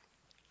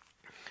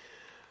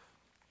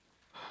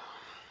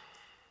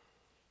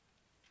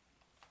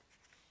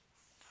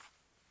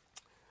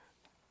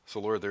 So,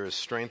 Lord, there is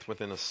strength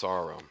within a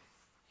sorrow.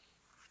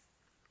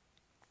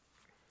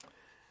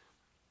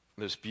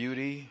 There's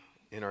beauty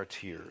in our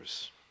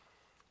tears.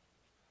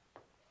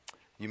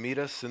 You meet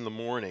us in the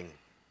morning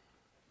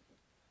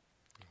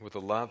with a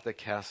love that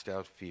casts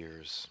out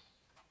fears.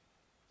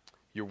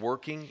 You're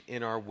working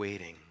in our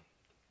waiting.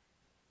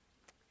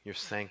 You're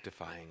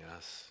sanctifying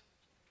us.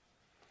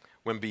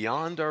 When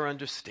beyond our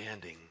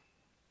understanding,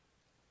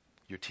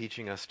 you're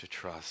teaching us to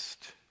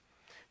trust.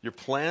 Your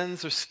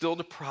plans are still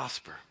to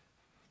prosper.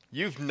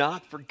 You've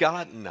not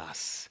forgotten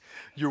us.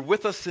 You're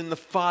with us in the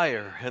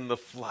fire and the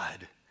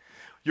flood.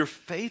 You're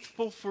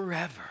faithful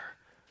forever.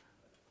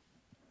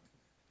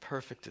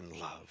 Perfect in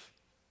love.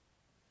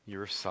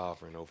 You're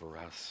sovereign over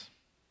us.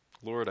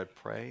 Lord, I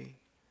pray,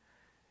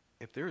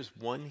 if there is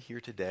one here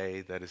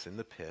today that is in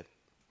the pit,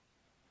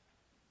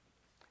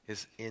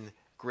 is in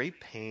great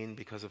pain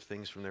because of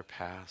things from their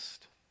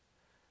past,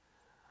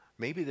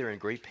 maybe they're in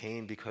great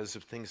pain because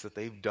of things that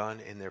they've done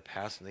in their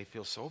past and they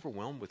feel so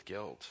overwhelmed with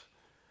guilt,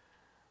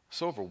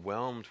 so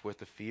overwhelmed with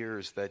the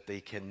fears that they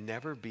can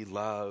never be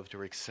loved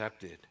or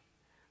accepted.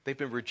 They've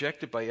been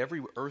rejected by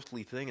every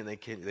earthly thing and they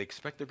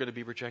expect they're going to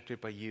be rejected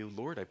by you.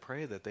 Lord, I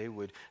pray that they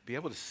would be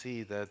able to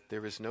see that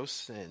there is no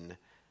sin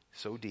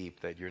so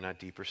deep that you're not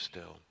deeper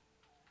still.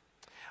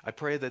 I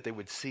pray that they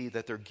would see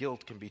that their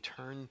guilt can be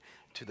turned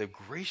to the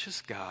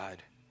gracious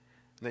God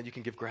and that you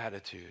can give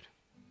gratitude.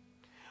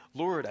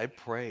 Lord, I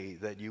pray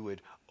that you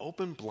would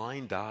open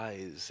blind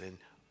eyes and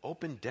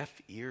open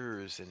deaf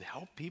ears and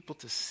help people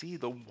to see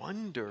the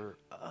wonder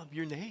of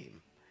your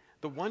name,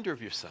 the wonder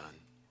of your Son.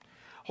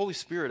 Holy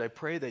Spirit, I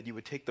pray that you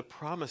would take the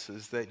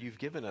promises that you've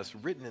given us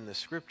written in the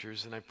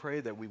scriptures, and I pray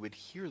that we would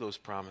hear those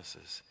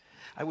promises.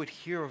 I would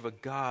hear of a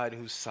God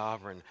who's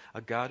sovereign, a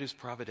God who's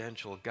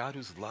providential, a God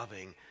who's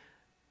loving,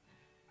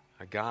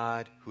 a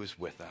God who is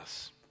with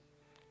us.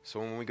 So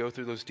when we go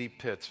through those deep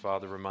pits,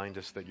 Father, remind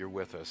us that you're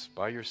with us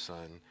by your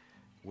Son,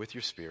 with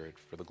your Spirit,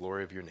 for the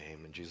glory of your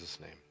name. In Jesus'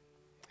 name,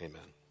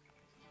 amen.